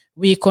team.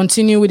 We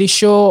continue with the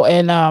show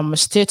and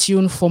stay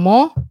tuned for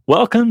more.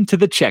 Welcome to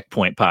the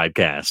Checkpoint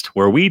Podcast,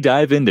 where we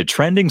dive into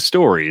trending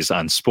stories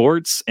on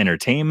sports,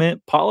 entertainment,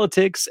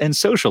 politics, and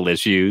social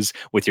issues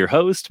with your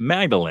host,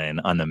 Magdalene,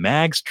 on the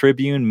Mags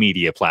Tribune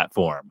media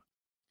platform.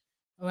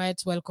 All right,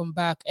 welcome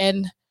back. And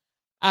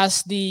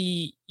as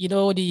the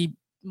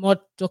more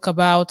talk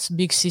about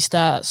Big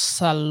Sister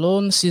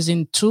Salon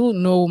Season 2,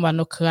 No Woman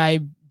No Cry,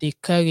 they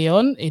carry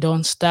on. It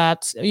don't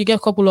start. You get a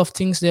couple of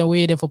things the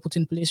way they for put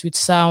in place with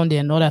sound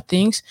and other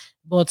things.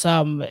 But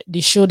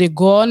the show they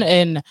go on,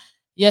 and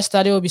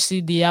yesterday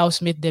obviously the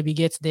housemate they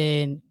get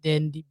the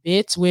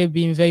debate. We've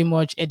been very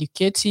much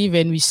educative,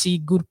 and we see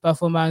good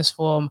performance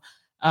from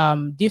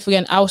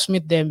different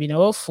housemates them,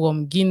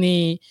 from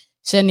Guinea,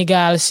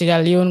 Senegal, Sierra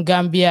Leone,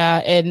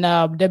 Gambia, and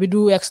they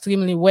do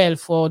extremely well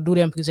for do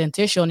them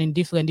presentation in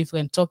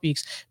different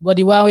topics. But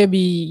the one will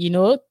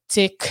be,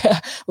 take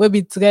will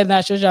be trend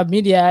on social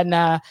media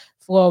and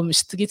from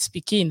street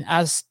speaking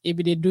as if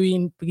they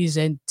doing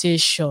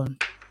presentation.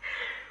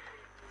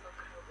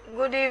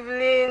 Good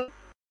evening,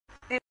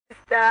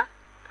 sister.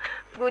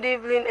 Good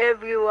evening,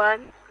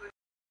 everyone.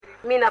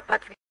 Mina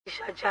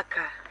Patricia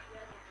Jaka,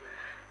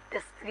 the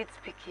street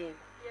speaking.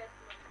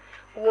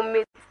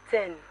 Woman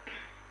 10.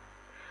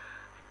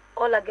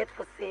 All I get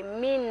for say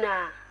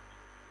Mina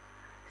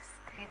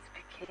street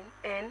speaking,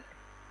 and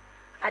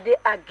are they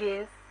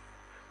against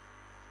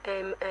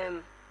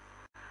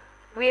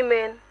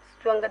women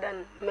stronger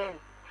than men?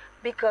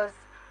 Because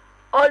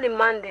all the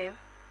man them,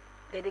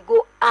 they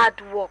go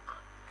hard work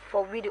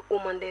for we the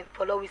woman them,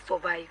 for love we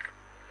survive.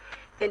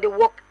 And they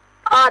work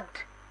hard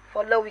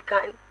for love we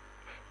can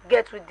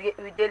get with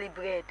daily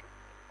bread.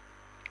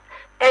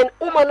 And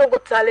woman no go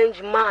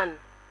challenge man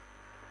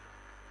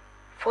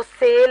for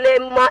say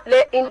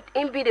let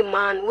him be the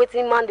man, what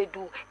in man they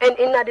do. And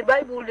in the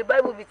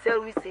Bible we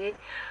tell we say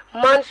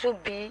man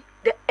should be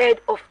the head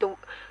of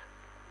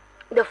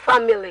the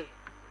family.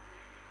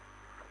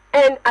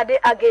 And are they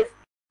against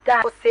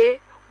that? For say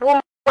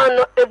woman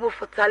not able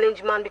to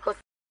challenge man because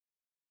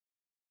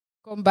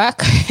come back.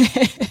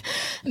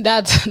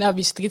 that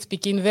be street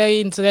speaking. Very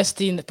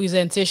interesting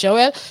presentation.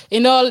 Well,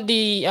 in all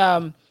the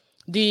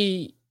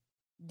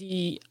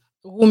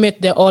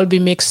roommate, they all be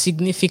make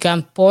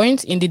significant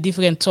points in the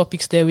different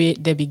topics they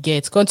be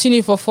get.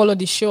 Continue for follow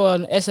the show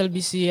on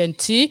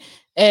SLBCNT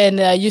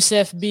and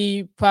Yusuf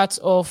be part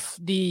of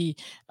the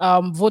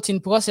voting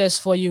process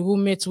for your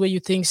roommates where you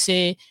think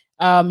say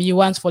you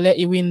want for let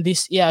you win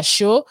this year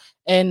show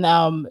and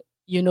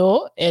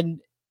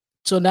and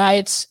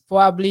tonight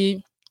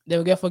probably they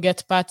will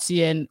forget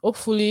party and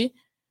hopefully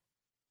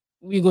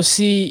we go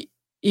see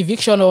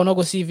eviction or not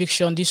go see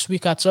eviction this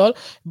week at all.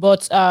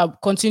 But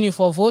continue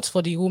for vote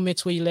for the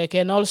roommates where you like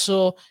and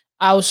also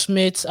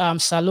housemate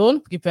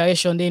salon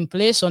preparation in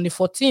place on the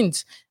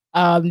 14th.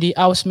 The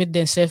housemate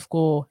themselves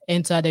go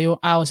enter their own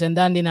house and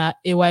then in a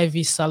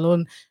AYV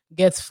salon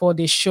get for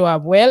the show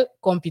up. Well,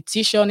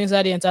 competition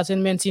inside the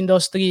entertainment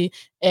industry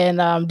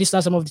and this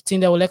are some of the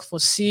things that we like for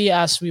see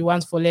as we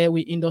want for let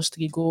we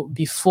industry go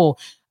before.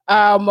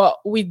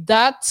 With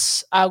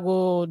that, I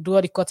will do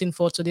the cutting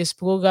for today's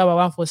program. I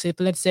want to say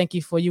plenty thank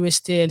you for you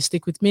stay and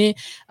stick with me.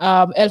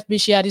 Help me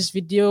share this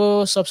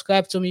video,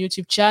 subscribe to my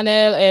YouTube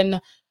channel, and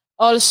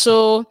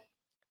also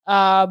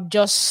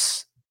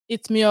just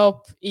hit me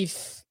up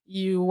if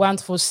you want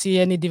to see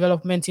any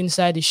development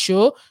inside the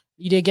show.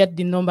 You get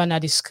the number on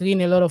the screen.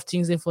 A lot of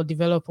things they for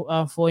develop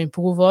for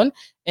improve on,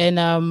 and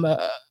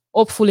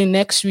hopefully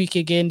next week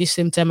again this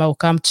same time I will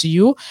come to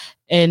you,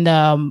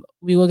 and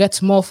we will get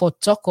more for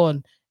talk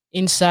on.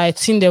 Inside,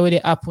 seeing the way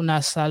they happen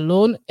as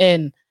alone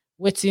and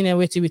waiting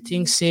we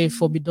think safe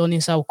for be done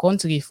inside our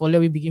country for let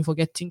we begin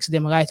forget things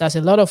them right. As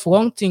a lot of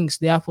wrong things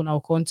they happen in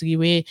our country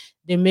where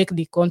they make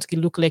the country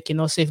look like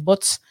not safe,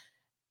 but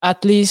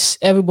at least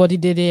everybody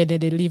they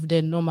live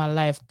their normal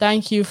life.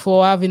 Thank you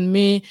for having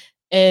me.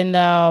 And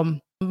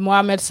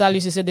Mohamed Salih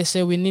said they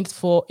say we need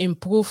for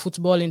improve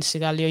football in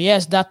Sierra Leone.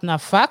 Yes, that's a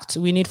fact.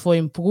 We need for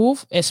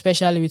improve,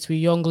 especially with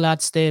young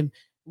lads them.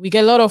 We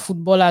get a lot of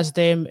footballers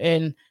them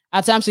and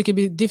at times it can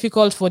be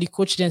difficult for the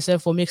coach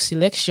themselves for make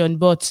selection,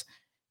 but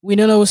we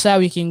don't know how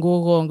we can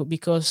go wrong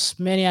because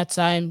many a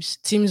times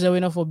teams are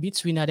winning for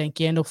between and then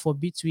can end up for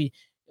between.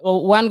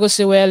 Or one go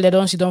say, well, they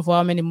don't sit down for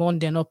how many months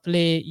they not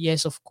play.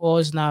 Yes, of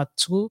course, not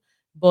true.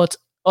 But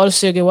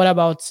also, okay, what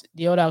about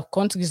the other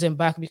countries and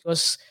back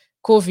because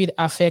COVID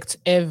affects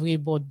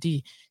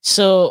everybody.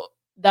 So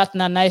that's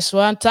a nice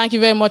one. Thank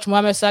you very much,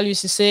 Mohamed Salih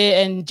Sise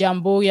and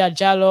Jamboria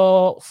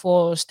Jallo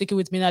for sticking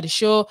with me at the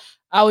show.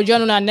 I will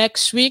join on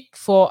next week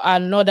for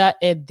another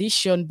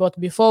edition. But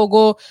before we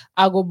go,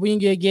 I will bring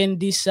you again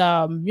this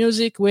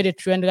music where the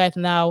trend right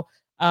now.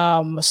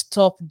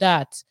 Stop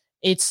That.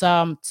 It's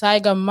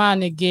Tiger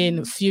Man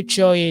again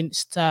featuring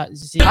Star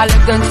Z. I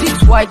let them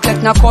sit white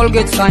like na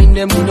Colgate sign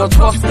them. We no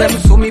trust them,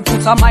 so me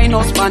put a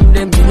minus man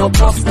them. We no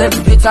trust them,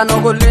 better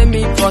no go let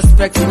me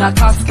prospect in a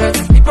casket.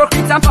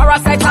 Hypocrite and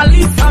parasite, at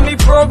least I'm a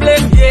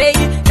problem,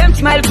 yeah. Them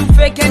smile too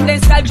fake and then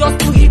style just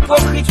too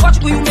hypocrite. Watch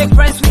who you make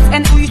friends with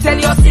and who you tell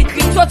your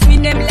secret. Touch me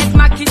name like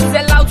my kids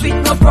sell out with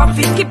no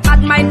profit. Keep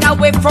bad mind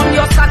away from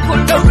your circle,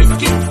 no risk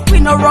it.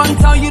 We no run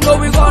town, you know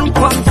we run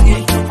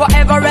country.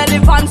 Forever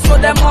relevant, so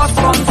them must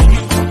come.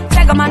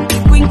 Tiger Man,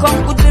 Queen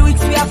come, good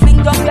lyrics, we are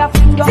fling down.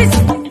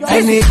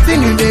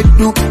 Anything you may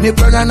do, me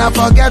brother not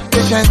forget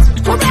patience.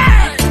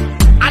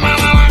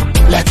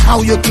 Like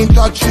how you can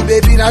touch you,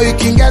 baby, now you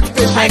can get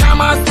patient. I got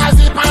my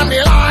stars on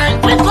the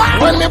line.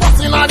 When me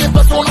bustin' on the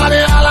person on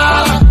the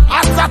ala.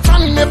 After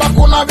turn me back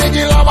on a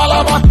biggie lava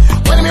lava.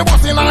 When me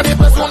bustin' on the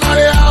person on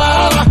the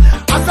ala.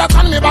 After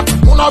turn me back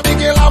on a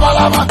biggie lava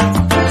lava.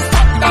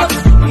 Stop that.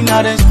 You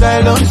know them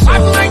style on show.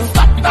 I'm like,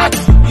 stop that.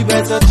 You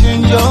better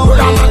change your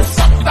ways.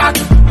 Stop that.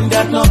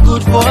 That's not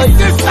good for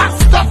you.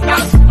 Stop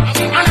that.